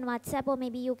you can WhatsApp or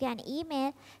maybe you can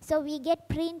email. So we get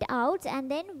printouts and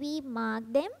then we mark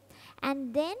them,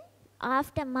 and then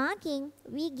after marking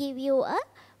we give you a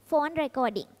phone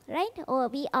recording, right? Or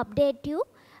we update you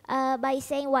by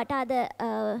saying what are the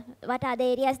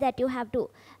areas that you have to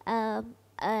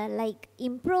like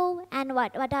improve, and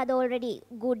what are the already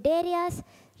good areas,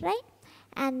 right?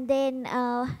 And then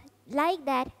like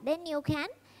that, then you can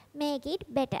make it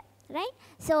better, right?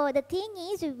 So the thing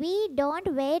is, we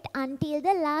don't wait until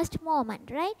the last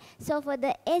moment, right? So for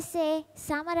the essay,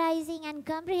 summarizing and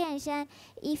comprehension,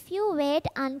 if you wait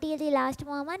until the last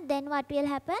moment, then what will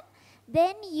happen?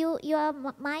 Then your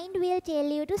mind will tell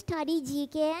you to study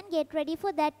GK and get ready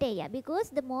for that area, because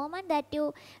the moment that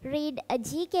you read a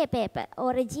GK paper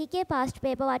or a GK past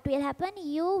paper, what will happen?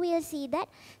 You will see that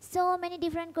so many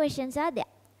different questions are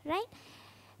there, right?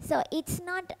 So it's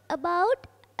not about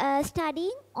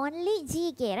studying only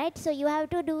GK, right? So you have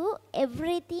to do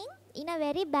everything in a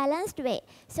very balanced way.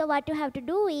 So what you have to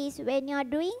do is, when you are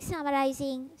doing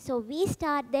summarizing, so we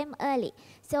start them early.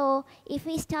 So if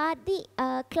we start the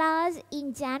class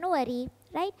in January,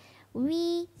 right,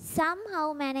 we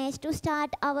somehow manage to start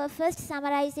our first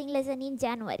summarizing lesson in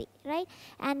January, right?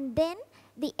 And then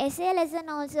the essay lesson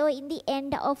also in the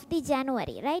end of the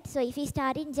January, right? So if we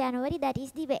start in January, that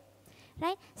is the way,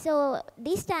 right? So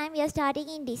this time we are starting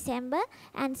in December,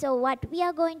 and so what we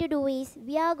are going to do is,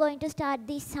 we are going to start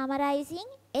the summarizing,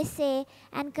 essay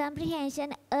and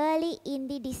comprehension early in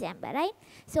the December, right?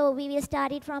 So we will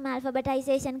start it from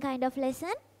alphabetization kind of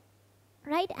lesson,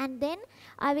 right? And then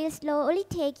I will slowly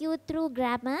take you through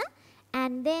grammar,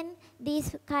 and then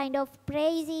these kind of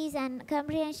praises and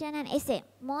comprehension and essay.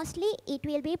 Mostly it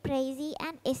will be praise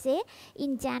and essay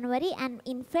in January, and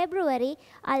in February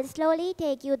I'll slowly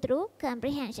take you through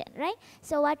comprehension, right?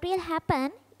 So what will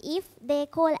happen if they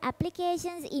call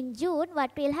applications in June?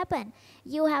 What will happen?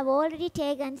 You have already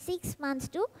taken 6 months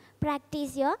to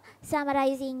practice your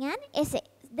summarizing and essay.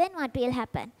 Then what will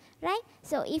happen, right?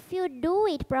 So if you do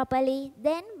it properly,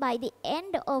 then by the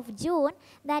end of June,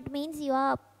 that means you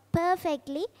are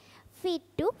perfectly fit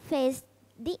to face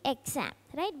the exam,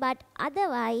 right? But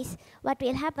otherwise, what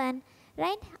will happen,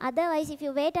 right? Otherwise, if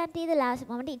you wait until the last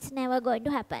moment, it's never going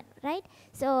to happen, right?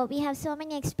 So we have so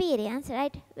many experience,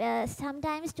 right?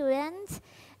 Sometimes students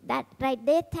that, right,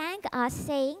 they thank us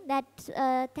saying that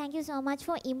thank you so much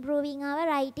for improving our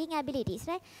writing abilities,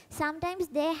 right? Sometimes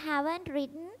they haven't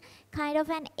written kind of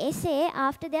an essay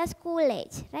after their school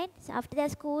age, right? So after their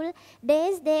school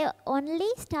days, they only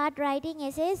start writing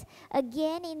essays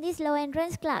again in this low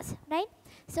entrance class, right?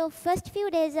 So first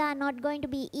few days are not going to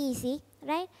be easy,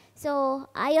 right? So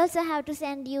I also have to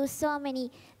send you so many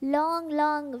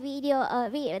long video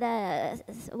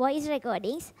voice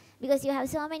recordings because you have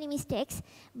so many mistakes.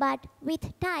 But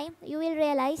with time, you will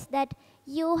realize that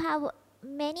you have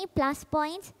many plus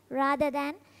points rather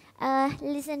than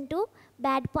listen to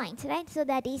bad points, right? So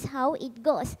that is how it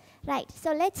goes, right?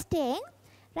 So let's take,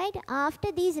 right,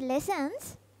 after these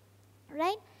lessons,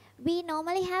 right, we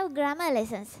normally have grammar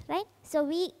lessons, right? So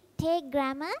we take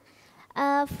grammar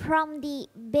from the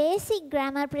basic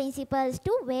grammar principles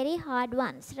to very hard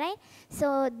ones, right?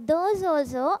 So those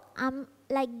also I'm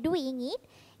like doing it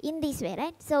in this way,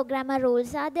 right? So grammar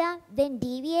rules are there, then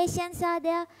deviations are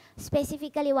there,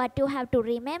 specifically what you have to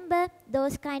remember,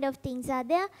 those kind of things are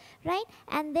there, right?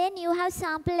 And then you have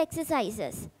sample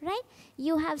exercises, right?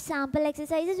 You have sample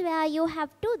exercises where you have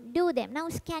to do them. Now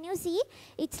can you see,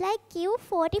 it's like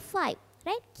Q45,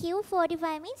 right?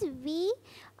 Q45 means we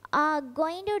are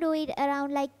going to do it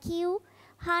around like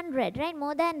Q100, right?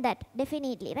 More than that,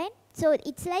 definitely, right? So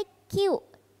it's like Q,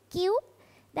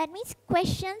 that means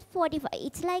question 45.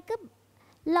 It's like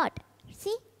a lot.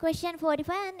 See, question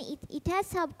 45, and it has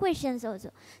sub questions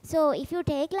also. So if you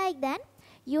take like that,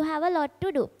 you have a lot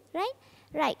to do, right?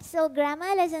 Right. So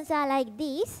grammar lessons are like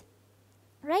these,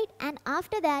 right? And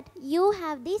after that, you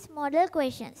have these model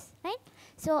questions, right?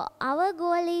 So our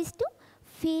goal is to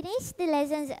finish the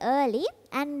lessons early,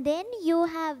 and then you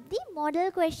have the model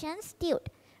questions taught,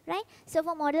 right? So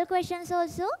for model questions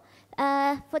also,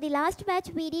 for the last batch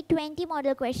we did 20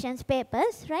 model questions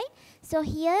papers, right? So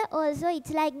here also it's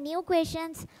like new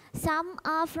questions. Some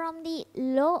are from the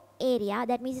law area,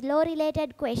 that means law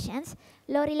related questions,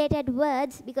 law related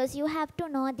words, because you have to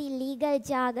know the legal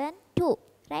jargon too,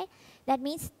 right? That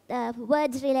means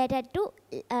words related to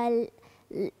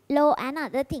law and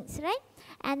other things, right?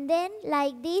 And then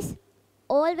like this,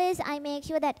 always I make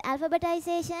sure that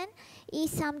alphabetization is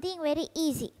something very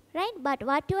easy, right? But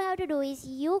what you have to do is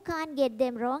you can't get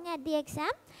them wrong at the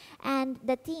exam, and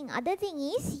the other thing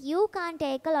is you can't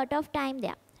take a lot of time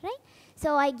there, right?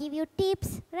 So I give you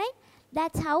tips, right?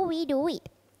 That's how we do it,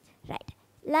 right?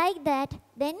 Like that,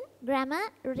 then grammar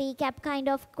recap kind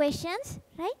of questions,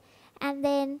 right? And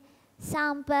then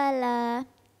sample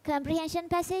comprehension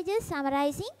passages,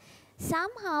 summarizing.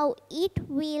 Somehow it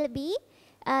will be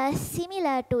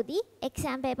similar to the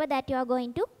exam paper that you are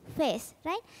going to face,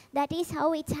 right? That is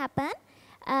how it's happened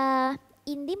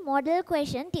in the model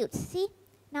question tudes. See,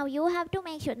 now you have to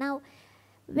make sure. Now,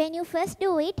 when you first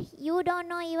do it, you don't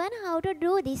know even how to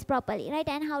do this properly, right?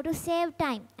 And how to save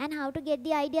time and how to get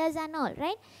the ideas and all,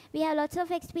 right? We have lots of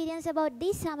experience about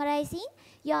this summarizing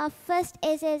your first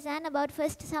essays and about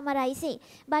first summarizing.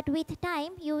 But with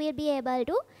time, you will be able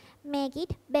to make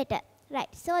it better, right?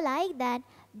 So like that,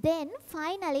 then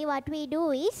finally what we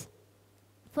do is,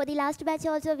 for the last batch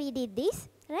also we did this,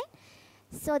 right?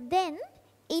 So then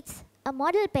it's a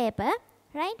model paper,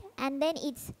 right? And then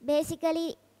it's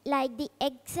basically like the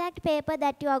exact paper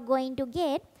that you are going to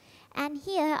get. And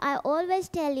here I always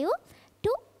tell you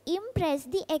to impress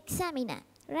the examiner,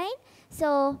 right?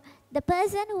 So the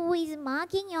person who is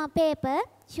marking your paper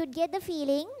should get the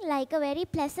feeling like a very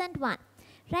pleasant one,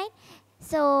 right?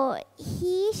 So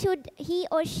he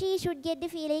or she should get the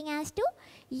feeling as to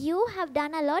you have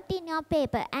done a lot in your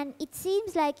paper, and it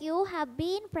seems like you have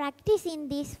been practicing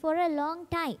this for a long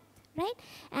time, right?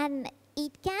 And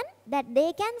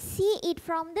they can see it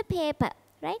from the paper,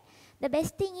 right? The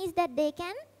best thing is that they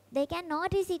can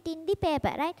notice it in the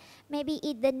paper, right? Maybe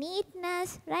the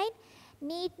neatness, right?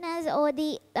 Neatness, or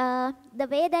the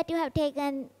way that you have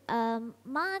taken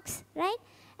marks, right?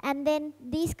 and then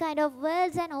these kind of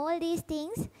words and all these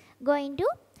things going to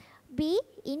be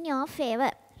in your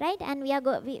favor, right? And we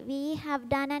have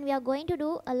done and we are going to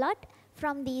do a lot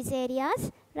from these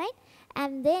areas, right?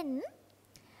 And then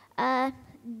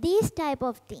these type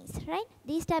of things, right?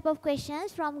 These type of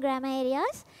questions from grammar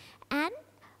areas, and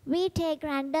we take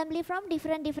randomly from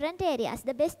different areas.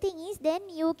 The best thing is then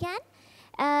you can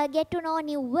get to know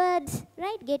new words,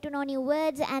 right? Get to know new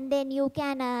words, and then you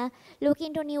can look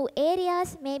into new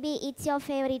areas. Maybe it's your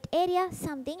favorite area,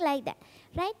 something like that,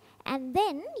 right? And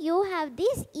then you have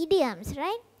these idioms,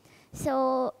 right?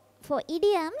 So for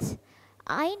idioms,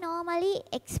 I normally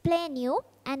explain you,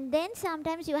 and then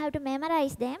sometimes you have to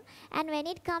memorize them. And when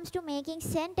it comes to making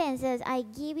sentences, I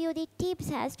give you the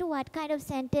tips as to what kind of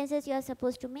sentences you are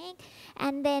supposed to make,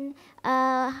 and then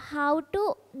how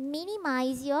to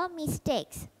minimize your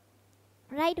mistakes,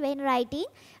 right, when writing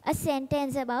a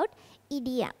sentence about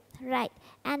idiom, right?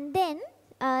 And then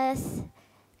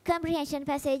comprehension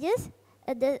passages.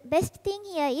 The best thing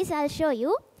here is, I'll show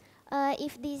you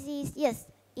if this is, yes,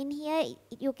 in here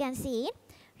you can see it,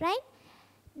 right?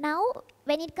 Now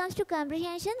when it comes to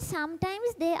comprehension,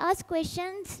 sometimes they ask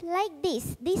questions like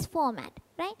this format,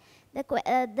 right?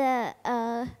 The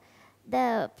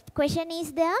question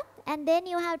is there, and then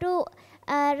you have to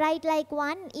write like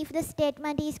one, if the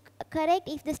statement is correct,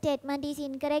 if the statement is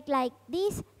incorrect, like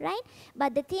this, right?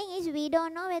 But the thing is, we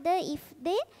don't know whether if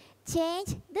they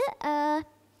change the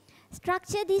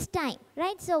structure this time,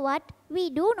 right? So what we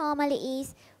do normally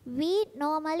is, we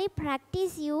normally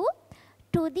practice you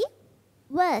to the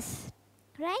verse,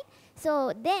 right?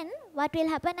 So then what will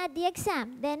happen at the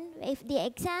exam? Then if the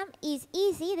exam is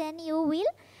easy, then you will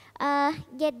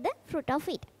get the fruit of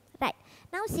it, right?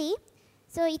 Now see,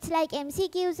 so it's like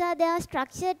MCQs are there,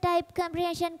 structure type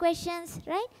comprehension questions,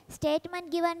 right? Statement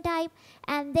given type,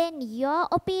 and then your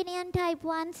opinion type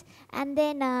ones, and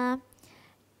then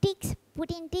ticks, put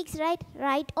in ticks,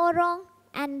 right or wrong,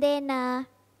 and then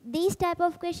these type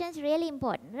of questions really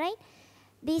important, right?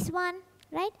 This one,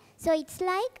 right? So it's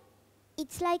like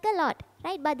a lot,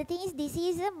 right? But the thing is, this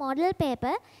is a model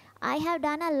paper. I have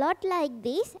done a lot like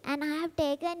this, and I have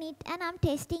taken it and I'm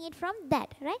testing it from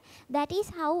that, right? That is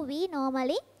how we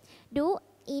normally do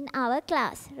in our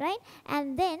class, right?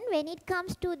 And then when it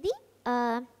comes to the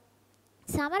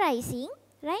summarizing,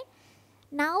 right?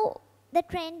 Now the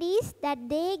trend is that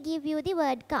they give you the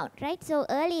word count, right? So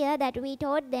earlier that we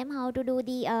taught them how to do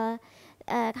the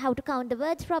how to count the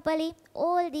words properly,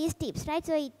 all these tips, right?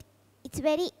 So it's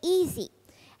very easy.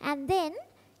 And then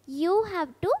you have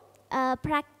to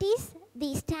practice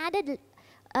the standard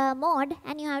mode,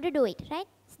 and you have to do it, right?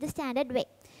 It's the standard way,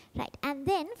 right? And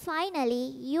then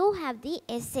finally you have the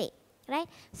essay, right?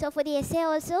 So for the essay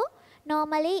also,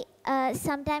 normally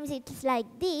sometimes it's like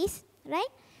this, right?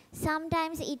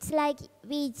 Sometimes it's like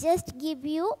we just give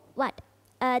you what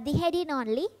the heading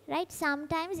only, right?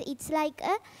 Sometimes it's like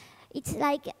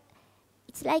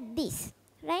this,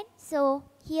 right? So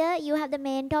here you have the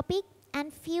main topic,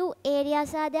 and few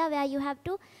areas are there where you have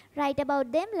to write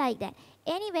about them like that.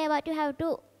 Anyway, what we have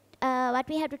to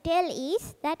tell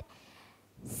is that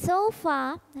so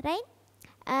far, right,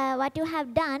 what you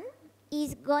have done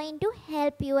is going to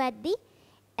help you at the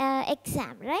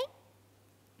exam, right?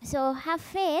 So have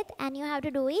faith, and you have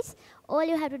to do is, all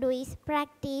you have to do is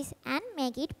practice and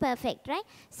make it perfect, right?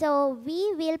 So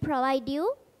we will provide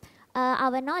you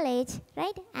our knowledge,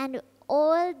 right? And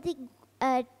all the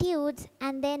tunes,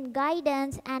 and then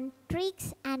guidance and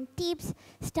tricks and tips,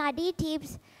 study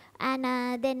tips, and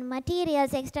then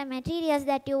materials, extra materials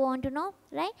that you want to know,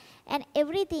 right? And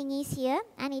everything is here,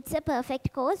 and it's a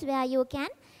perfect course where you can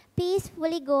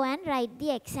peacefully go and write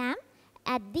the exam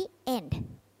at the end.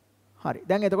 හරි.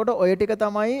 දැන් එතකොට ඔය ටික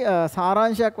තමයි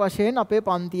සාරාංශයක් වශයෙන් අපේ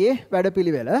පන්තියේ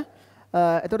වැඩපිළිවෙල.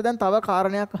 එතකොට දැන් තව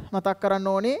කාරණයක් මතක් කරන්න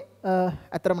ඕනේ.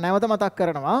 අතරම නැවත මතක්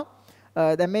කරනවා.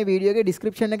 දැන් මේ වීඩියෝ එකේ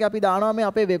ඩිස්ක්‍රිප්ෂන් එකේ අපි දානවා මේ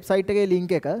අපේ වෙබ්සයිට් එකේ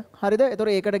ලින්ක් එක. හරිද? එතකොට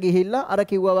ඒකට ගිහිල්ලා අර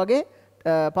කිව්වා වගේ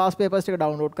පාස් පේපර්ස් ටික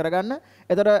ඩවුන්ලෝඩ් කරගන්න.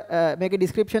 එතකොට මේකේ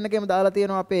ඩිස්ක්‍රිප්ෂන් එකේම දාලා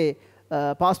තියෙනවා අපේ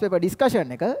පාස් පේපර් ඩිස්කෂන්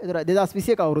එක. ඒතර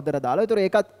 2021 අවුරුද්දට දාලා. ඒතර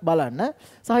ඒකත් බලන්න.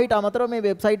 සහ ඊට අමතරව මේ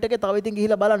වෙබ්සයිට් එකේ තව ඉතින්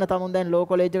ගිහිල්ලා බලන්න. තමුන් දැන් ලෝ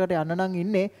කොලෙජ් එකට යන්න නම්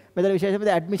ඉන්නේ. මෙතන විශේෂයෙන්ම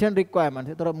ඇඩ්මිෂන්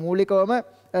රික්වයර්මන්ට්ස්. ඒතර මූලිකවම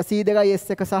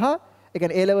C2S1 සහ ඒ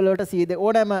කියන්නේ A level වලට C2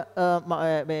 ඕනෑම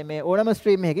මේ ඕනෑම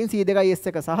ස්ට්‍රීම් එකකින්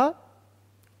C2S1 සහ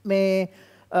මේ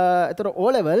ඒතර O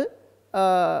level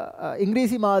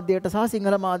ඉංග්‍රීසි මාධ්‍යයට සහ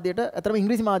සිංහල මාධ්‍යයට අතරම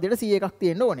ඉංග්‍රීසි මාධ්‍යයට C1ක්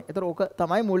තියෙන්න ඕනේ. ඒතර ඕක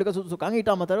තමයි මූලික සුදුසුකම්. ඊට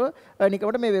අමතරව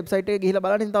නිකමට මේ වෙබ්සයිට් එකේ ගිහිල්ලා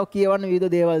බලන්න ඉතින් තව කියවන්න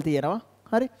විවිධ දේවල් තියෙනවා.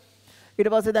 හරි. ඊට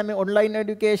පස්සේ දැන් මේ ඔන්ලයින්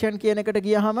এডুকেෂන් කියන එකට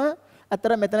ගියාම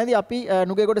අතර මෙතනදී අපි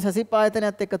නුගේගොඩ සැසිප්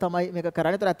ආයතනයත් එක්ක තමයි මේක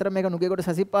කරන්නේ. ඒතර අතර මේක නුගේගොඩ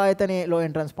සැසිප් ආයතනයේ ලෝ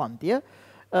එන්ට්‍රන්ස් පන්තිය.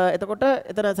 එතකොට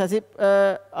එතන සැසිප්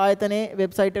ආයතනයේ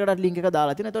වෙබ්සයිට් එකට ලින්ක් එක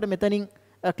දාලා තියෙනවා. එතකොට මෙතනින්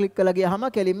ක්ලික් කළා ගියාම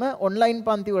කෙලින්ම ඔන්ලයින්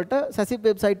පන්ති වලට සැසිප්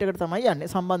වෙබ්සයිට් එකට තමයි යන්නේ.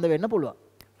 සම්බන්ධ වෙන්න පුළුවන්.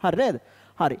 හරි නේද?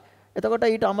 හරි. එතකොට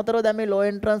ඊට අමතරව දැන් මේ law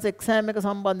entrance exam එක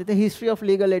සම්බන්ධිත history of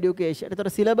legal education.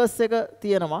 එතකොට syllabus එක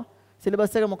තියෙනවා.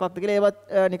 syllabus එක මොකක්ද කියලා ඒවත්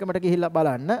නිකමට ගිහිල්ලා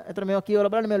බලන්න. එතකොට මේවා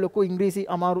කියවලා බලන්න මේ ලොකු ඉංග්‍රීසි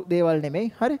අමාරු දේවල්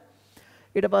නෙමෙයි. හරි.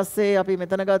 ඊට පස්සේ අපි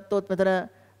මෙතන ගත්තොත් මෙතන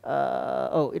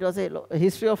ඊට පස්සේ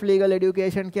history of legal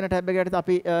education කියන ටැබ් එකකට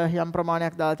අපි යම්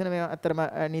ප්‍රමාණයක් දාලා තියෙනවා. මේ අත්‍තරම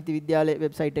නීති විද්‍යාලයේ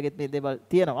වෙබ්සයිට් එකෙත් මේ දේවල්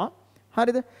තියෙනවා.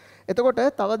 හරිද? එතකොට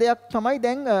තව දෙයක් තමයි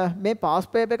දැන් මේ පාස්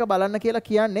පේපර් එක බලන්න කියලා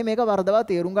කියන්නේ මේක වරදවා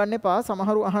තේරුම් ගන්න එපා.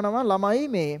 සමහරු අහනවා ළමයි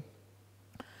මේ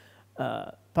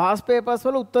පාස් පේපර්ස්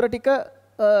වල උත්තර ටික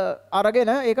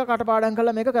අරගෙන ඒක කටපාඩම්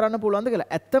කරලා මේක කරන්න පුළුවන්ද කියලා.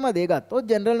 ඇත්තම දේ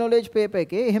ගත්තොත් ජෙනරල් නොලෙජ් පේපර්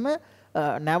එකේ එහෙම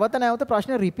නැවත නැවත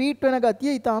ප්‍රශ්න රිපීට් වෙන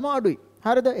ගතිය ඊටාම අඩුයි.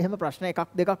 හරිද? එහෙම ප්‍රශ්න එකක්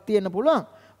දෙකක් තියෙන්න පුළුවන්.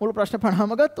 මුළු ප්‍රශ්න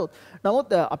 50ම ගත්තොත්.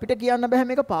 නමුත් අපිට කියන්න බෑ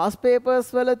මේක පාස් පේපර්ස්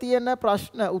වල තියෙන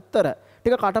ප්‍රශ්න උත්තර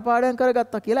ටික කටපාඩම්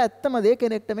කරගත්තා කියලා ඇත්තම දේ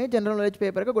කෙනෙක්ට මේ ජෙනරල් නොලෙජ්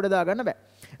පේපර් එක ගොඩ දාගන්න බෑ.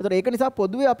 ඒතකොට ඒක නිසා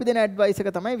පොදුවේ අපි දෙන ඇඩ්වයිස් එක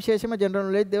තමයි විශේෂයෙන්ම ජෙනරල්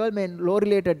නොලෙජ් දේවල් මේ ලෝ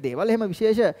රිලේටඩ් දේවල් එහෙම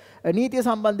විශේෂ නීතිය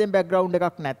සම්බන්ධයෙන් බෑග්ග්‍රවුන්ඩ්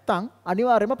එකක් නැත්තම්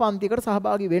අනිවාර්යයෙන්ම පන්තියකට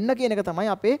සහභාගී වෙන්න කියන එක තමයි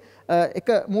අපේ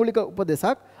එක මූලික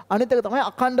උපදේශක්. අනිත් එක තමයි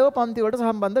අඛණ්ඩව පන්ති වලට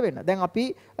සම්බන්ධ වෙන්න. දැන් අපි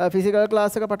ෆිසිකල්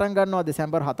ක්ලාස් එක පටන් ගන්නවා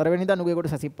දෙසැම්බර් 4 වෙනිදා නුගේගොඩ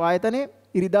සසිප් ආයතනයේ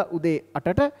ඉරිදා උදේ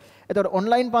 8ට. එතකොට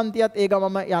ඔන්ලයින් පන්තියත් ඒ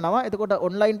ගමම යනවා. එතකොට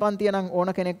ඔන්ලයින් පන්තිය නම්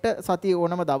ඕන කෙනෙක්ට සතිය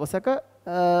ඕනම දවසක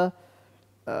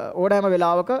ඕනෑම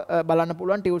වෙලාවක බලන්න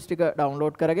පුළුවන් ටියුට්ස් ටික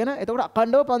ඩවුන්ලෝඩ් කරගෙන. එතකොට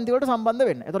අඛණ්ඩව පන්ති වලට සම්බන්ධ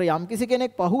වෙන්න. එතකොට යම් කිසි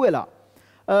කෙනෙක් පහුවෙලා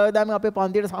දැන් අපේ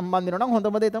පන්තියට සම්බන්ධ වෙනවා නම්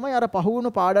හොඳම දේ තමයි අර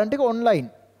පහුවුණු පාඩම් ටික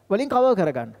ඔන්ලයින් වලින් කවර්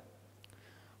කරගන්න.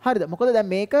 හරිද? මොකද දැන්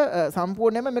මේක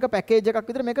සම්පූර්ණයෙන්ම මේක පැකේජ් එකක්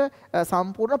විතර මේක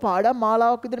සම්පූර්ණ පාඩම්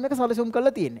මාලාවක් විතර මේක සැලසුම්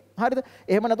කරලා තියෙන්නේ. හරිද?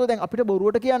 එහෙම නැතුව දැන් අපිට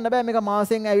බොරුවට කියන්න බෑ මේක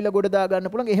මාසෙන් ඇවිල්ලා ගොඩ දා ගන්න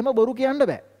පුළුවන්. එහෙම බොරු කියන්න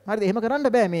බෑ. හරිද? එහෙම කරන්න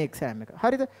බෑ මේ එක්සෑම් එක.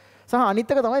 හරිද? සහ අනිත්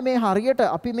එක තමයි මේ හරියට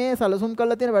අපි මේ සැලසුම්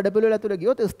කරලා තියෙන වැඩපිළිවෙල ඇතුළේ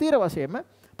ගියොත් ස්ථීර වශයෙන්ම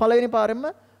පළවෙනි පාරෙන්ම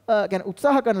කියන්නේ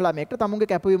උත්සාහ කරන ළමයෙක්ට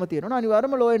තමුන්ගේ කැපවීම තියෙනවා.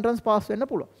 අනිවාර්යයෙන්ම ලෝ එන්ට්‍රන්ස් පාස් වෙන්න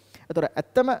පුළුවන්. ඒතර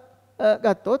ඇත්තම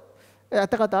ගත්තොත්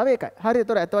ඇත්ත කතාව ඒකයි. හරි.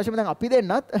 ඒතර ඇත්ත වශයෙන්ම දැන් අපි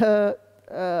දෙන්නත්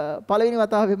පළවෙනි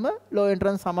වතාවෙම ලෝ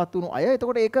එන්ට්‍රන්ස් සමත් වුණු අය.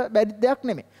 එතකොට ඒක බැරි දෙයක්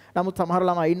නෙමෙයි. නමුත් සමහර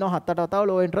ළමයි ඉන්නවා 7-8 වතාව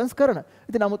ලෝ එන්ට්‍රන්ස් කරන.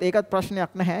 ඉතින් නමුත් ඒකත්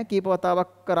ප්‍රශ්නයක් නැහැ. කීප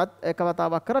වතාවක් කරත් එක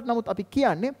වතාවක් කරත් නමුත් අපි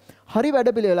කියන්නේ හරි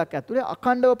වැඩපිළිවෙලක් ඇතුලේ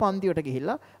අඛණ්ඩව පන්තියට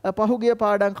ගිහිල්ලා පහුගිය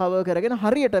පාඩම් කවර් කරගෙන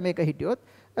හරියට මේක හිටියොත්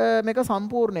මේක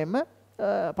සම්පූර්ණයෙන්ම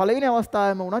පළවෙනි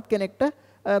අවස්ථාවෙම වුණත් කෙනෙක්ට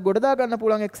ගොඩ දා ගන්න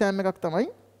පුළුවන් එක්සෑම් එකක් තමයි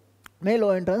මේ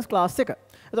ලෝ එන්ට්‍රන්ස් ක්ලාස් එක.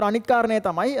 ඒතර අනිත් කාරණේ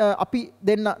තමයි අපි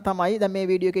දෙන්න තමයි දැන් මේ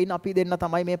වීඩියෝ එකේ ඉන්න අපි දෙන්න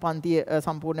තමයි මේ පන්තිය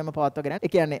සම්පූර්ණයෙන්ම පවත්වාගෙන යන්නේ. ඒ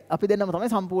කියන්නේ අපි දෙන්නම තමයි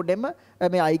සම්පූර්ණයෙන්ම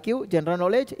මේ IQ, general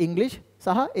knowledge, English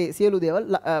සහ ඒ සියලු දේවල්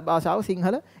භාෂාව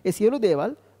සිංහල ඒ සියලු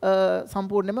දේවල්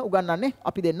සම්පූර්ණයෙන්ම උගන්වන්නේ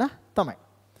අපි දෙන්න තමයි.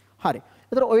 හරි.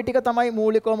 ඒතර ওই ටික තමයි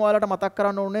මූලිකවම ඔයාලට මතක්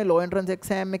කරන්න ඕනේ ලෝ එන්ට්‍රන්ස්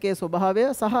එක්සෑම් එකේ ස්වභාවය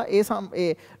සහ ඒ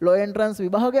ලෝ එන්ට්‍රන්ස්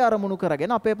විභාගය අරමුණු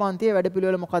කරගෙන අපේ පන්තියේ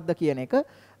වැඩපිළිවෙල මොකක්ද කියන එක.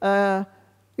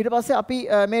 ඊට පස්සේ අපි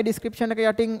මේ ඩිස්ක්‍රිප්ෂන් එක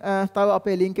යටින් තව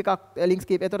අපේ ලින්ක්ස්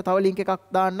කීප. ඒතර තව ලින්ක් එකක්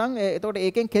දාන්නම්. එතකොට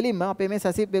ඒකෙන් කෙලින්ම අපේ මේ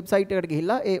සැසිප් වෙබ්සයිට් එකට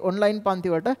ගිහිල්ලා ඒ ඔන්ලයින්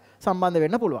පන්ති වලට සම්බන්ධ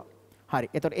වෙන්න පුළුවන්. හරි.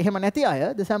 එතකොට එහෙම නැති අය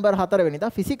දෙසැම්බර් 4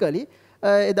 වෙනිදා ෆිසිකලි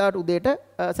එදාට උදේට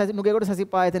නුගේගොඩ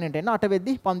සැසිප් ආයතනයට එන්න 8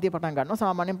 වෙද්දි පන්තිය පටන් ගන්නවා.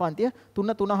 සාමාන්‍යයෙන් පන්තිය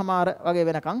 3:00 වගේ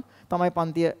වෙනකන් තමයි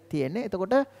පන්තිය තියෙන්නේ.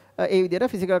 එතකොට ඒ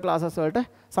විදිහට ෆිසිකල් ක්ලාසස් වලට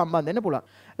සම්බන්ධ වෙන්න පුළුවන්.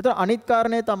 එතකොට අනිත්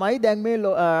කාරණේ තමයි දැන් මේ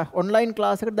ඔන්ලයින්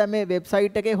ක්ලාස් එකට දැන් මේ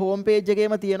වෙබ්සයිට් එකේ හෝම් පේජ්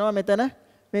එකේම තියෙනවා මෙතන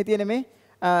මේ තියෙන මේ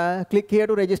click here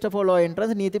to register for law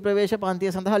entrance නීති ප්‍රවේශ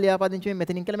පන්තිය සඳහා ලියාපදිංචි වෙන්න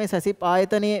මෙතනින් කියලා මේ සැසිප්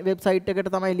ආයතනයේ වෙබ්සයිට් එකට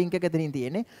තමයි link එක එතනින්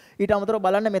තියෙන්නේ. ඊට අමතරව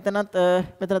බලන්න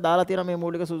මෙතන දාලා තියෙනවා මේ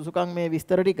මූලික සුදුසුකම් මේ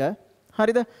විස්තර ටික.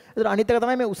 හරිද? ඒතර අනිත් එක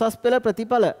තමයි මේ උසස් පෙළ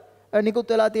ප්‍රතිඵල නිකුත්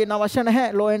වෙලා තියෙන අවශ්‍ය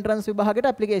නැහැ ලෝ එන්ට්‍රන්ස් විභාගයට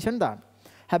ඇප්ලිකේෂන් දාන්න.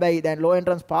 හැබැයි දැන් ලෝ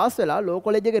එන්ට්‍රන්ස් පාස් වෙලා ලෝ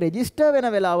කොලෙජ් එකේ රෙජිස්ටර් වෙන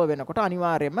වෙලාව වෙනකොට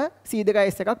අනිවාර්යයෙන්ම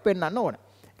C2S එකක් පෙන්වන්න ඕන.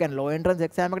 ඒ කියන්නේ ලෝ එන්ට්‍රන්ස්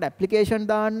එක්සෑම් එකට ඇප්ලිකේෂන්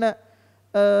දාන්න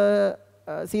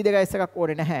C2S එකක්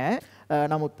ඕනේ නැහැ.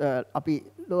 නමුත් අපි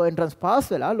ලෝ එන්ට්‍රන්ස් පාස්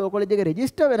වෙලා ලෝ කොලෙජ් එකේ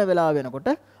රෙජිස්ටර් වෙන වෙලාව වෙනකොට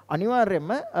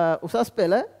අනිවාර්යයෙන්ම උසස්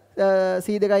පෙළ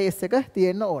C2S එක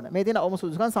තියෙන්න ඕන. මේ තියෙන අවම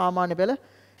සුදුසුකම් සාමාන්‍ය පෙළ.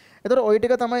 එතකොට ওই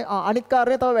ටික තමයි අනිත්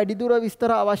කාර්යය තව වැඩිදුර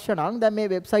විස්තර අවශ්‍ය නම් දැන් මේ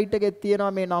වෙබ්සයිට් එකේ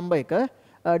තියෙනවා මේ නම්බර් එක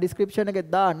ඩිස්ක්‍රිප්ෂන් එකේ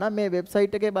දාන්න මේ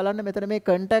වෙබ්සයිට් එකේ බලන්න මෙතන මේ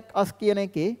contact us කියන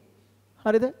එකේ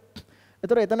හරිද?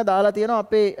 එතකොට එතන දාලා තියෙනවා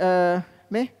අපේ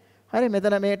මේ හරි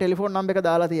මෙතන මේ ටෙලිෆෝන් නම්බර් එක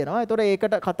දාලා තියෙනවා. එතකොට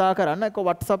ඒකට කතා කරන්න එක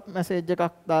WhatsApp මැසේජ්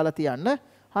එකක් දාලා තියන්න.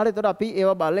 හරි එතකොට අපි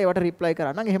ඒවා බලලා ඒවට රිප්ලයි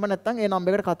කරන්නම්. එහෙම නැත්නම් ඒ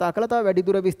නම්බර් එකට කතා කරලා තව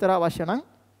වැඩිදුර විස්තර අවශ්‍ය නම්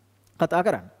කතා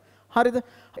කරන්න. හරිද?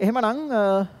 එහෙමනම්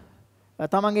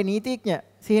තමන්ගේ නීතිඥ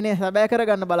සිහිනය සැබෑ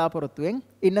කරගන්න බලාපොරොත්තුවෙන්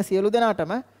ඉන්න සියලු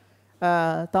දෙනාටම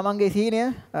තමන්ගේ සිහිනය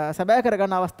සැබෑ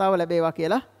කරගන්න අවස්ථාව ලැබේවා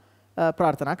කියලා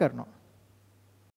ප්‍රාර්ථනා කරනවා.